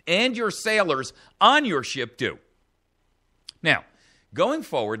ship and your sailors on your ship do. Now, going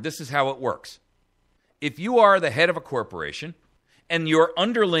forward, this is how it works. If you are the head of a corporation and your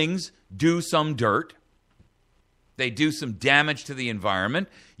underlings do some dirt, they do some damage to the environment,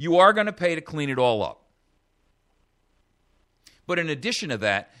 you are going to pay to clean it all up. But in addition to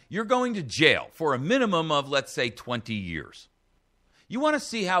that, you're going to jail for a minimum of, let's say, 20 years. You want to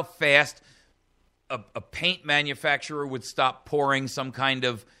see how fast a paint manufacturer would stop pouring some kind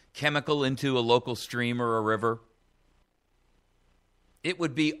of chemical into a local stream or a river? It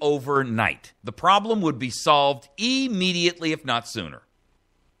would be overnight. The problem would be solved immediately, if not sooner.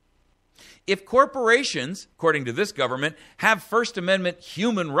 If corporations, according to this government, have First Amendment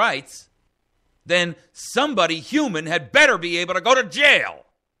human rights, then somebody human had better be able to go to jail.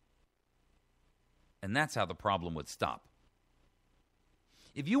 And that's how the problem would stop.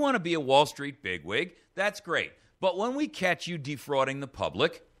 If you want to be a Wall Street bigwig, that's great. But when we catch you defrauding the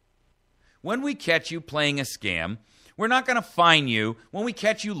public, when we catch you playing a scam, we're not going to fine you. When we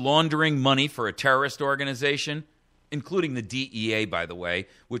catch you laundering money for a terrorist organization, including the DEA, by the way,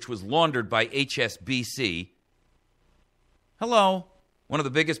 which was laundered by HSBC. Hello, one of the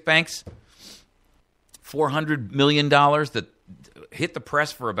biggest banks, $400 million that hit the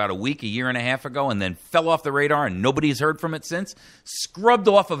press for about a year and a half ago, and then fell off the radar, and nobody's heard from it since. Scrubbed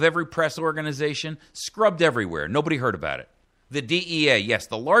off of every press organization, scrubbed everywhere. Nobody heard about it. The DEA, yes,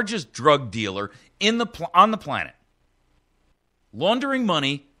 the largest drug dealer on the planet, laundering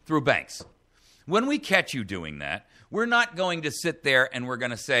money through banks. When we catch you doing that, we're not going to sit there and we're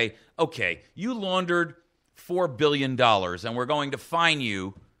going to say, okay, you laundered $4 billion, and we're going to fine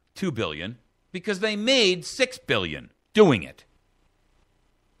you $2 billion because they made $6 billion doing it.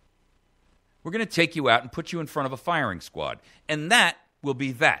 We're going to take you out and put you in front of a firing squad. And that will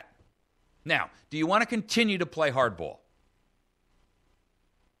be that. Now, do you want to continue to play hardball?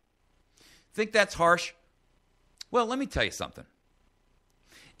 Think that's harsh? Well, let me tell you something.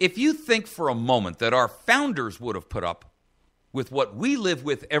 If you think for a moment that our founders would have put up with what we live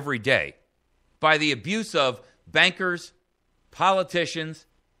with every day by the abuse of bankers, politicians,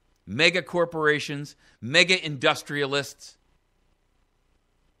 mega corporations, mega industrialists,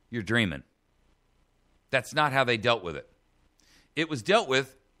 you're dreaming. That's not how they dealt with it. It was dealt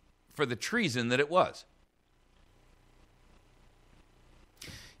with for the treason that it was.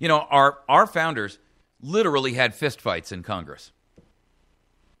 You know, our founders literally had fistfights in Congress.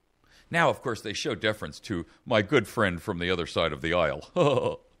 Now, of course, they show deference to my good friend from the other side of the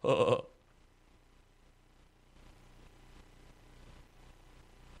aisle.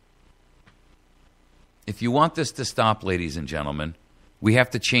 If you want this to stop, ladies and gentlemen, we have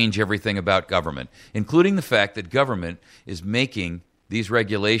to change everything about government, including the fact that government is making these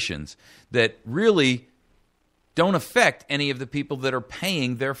regulations that really don't affect any of the people that are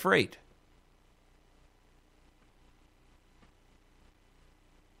paying their freight.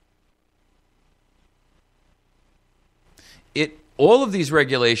 All of these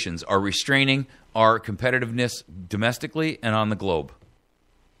regulations are restraining our competitiveness domestically and on the globe.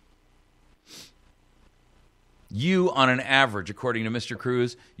 You, on an average, according to Mr.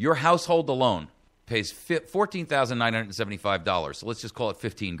 Cruz, your household alone pays $14,975. So let's just call it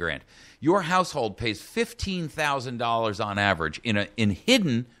 $15,000. Your household pays $15,000 on average in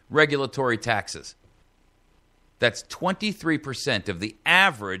hidden regulatory taxes. That's 23% of the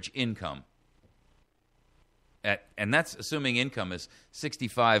average income. And that's assuming income is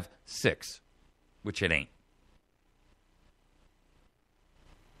 $65,600, which it ain't.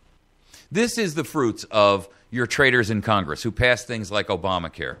 This is the fruits of your traitors in Congress who passed things like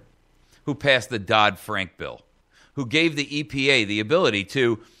Obamacare, who passed the Dodd-Frank bill, who gave the EPA the ability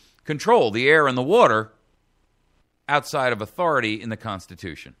to control the air and the water outside of authority in the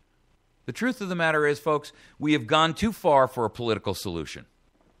Constitution. The truth of the matter is, folks, we have gone too far for a political solution.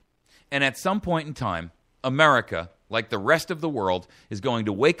 And at some point in time, America, like the rest of the world, is going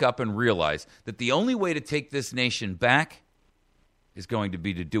to wake up and realize that the only way to take this nation back is going to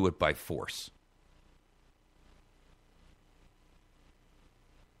be to do it by force.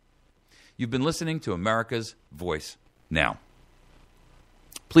 You've been listening to America's Voice Now.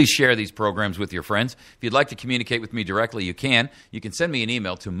 Please share these programs with your friends. If you'd like to communicate with me directly, you can. You can send me an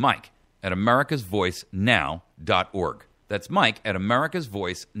email to mike@americasvoicenow.org. That's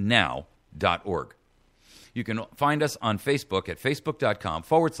mike@americasvoicenow.org. You can find us on Facebook at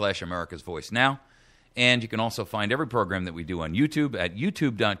facebook.com/America's Voice Now. And you can also find every program that we do on YouTube at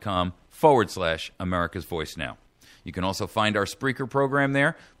youtube.com/America's Voice Now. You can also find our Spreaker program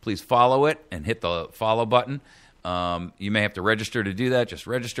there. Please follow it and hit the follow button. You may have to register to do that. Just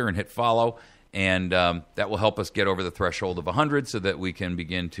register and hit follow. And that will help us get over the threshold of 100 so that we can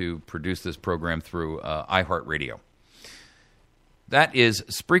begin to produce this program through iHeartRadio. That is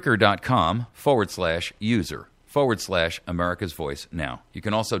Spreaker.com/user/America's Voice Now. You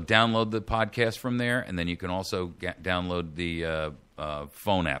can also download the podcast from there, and then you can also download the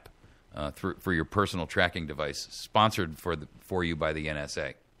phone app for your personal tracking device, sponsored for you by the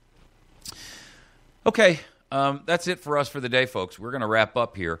NSA. Okay, that's it for us for the day, folks. We're going to wrap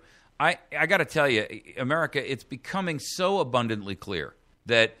up here. I got to tell you, America, it's becoming so abundantly clear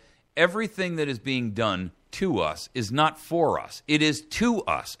that everything that is being done to us is not for us. It is to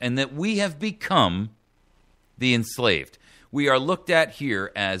us, and that we have become the enslaved. We are looked at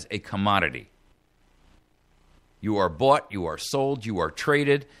here as a commodity. You are bought, you are sold, you are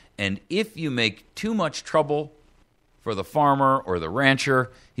traded, and if you make too much trouble for the farmer or the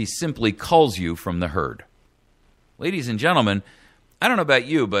rancher, he simply culls you from the herd. Ladies and gentlemen, I don't know about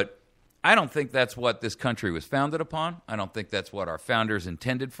you, but I don't think that's what this country was founded upon. I don't think that's what our founders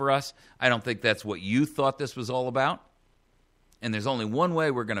intended for us. I don't think that's what you thought this was all about. And there's only one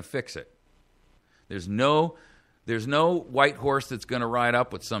way we're going to fix it. There's no white horse that's going to ride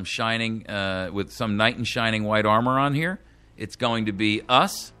up with some knight in shining white armor on here. It's going to be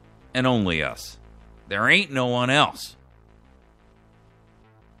us and only us. There ain't no one else.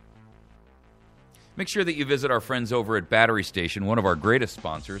 Make sure that you visit our friends over at Battery Station, one of our greatest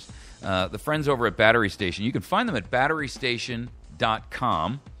sponsors. The friends over at Battery Station, you can find them at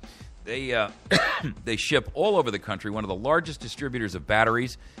batterystation.com. They ship all over the country, one of the largest distributors of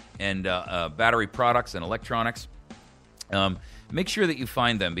batteries and battery products and electronics. Make sure that you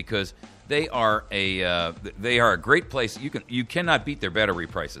find them because they are a great place. You cannot beat their battery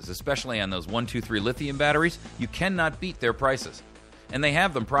prices, especially on those 1, 2, 3 lithium batteries. You cannot beat their prices. And they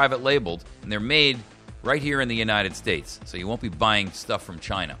have them private labeled, and they're made right here in the United States, so you won't be buying stuff from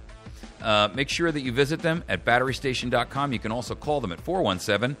China. Make sure that you visit them at batterystation.com. You can also call them at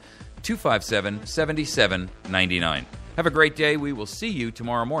 417-257-7799. Have a great day. We will see you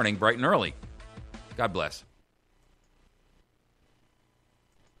tomorrow morning, bright and early. God bless.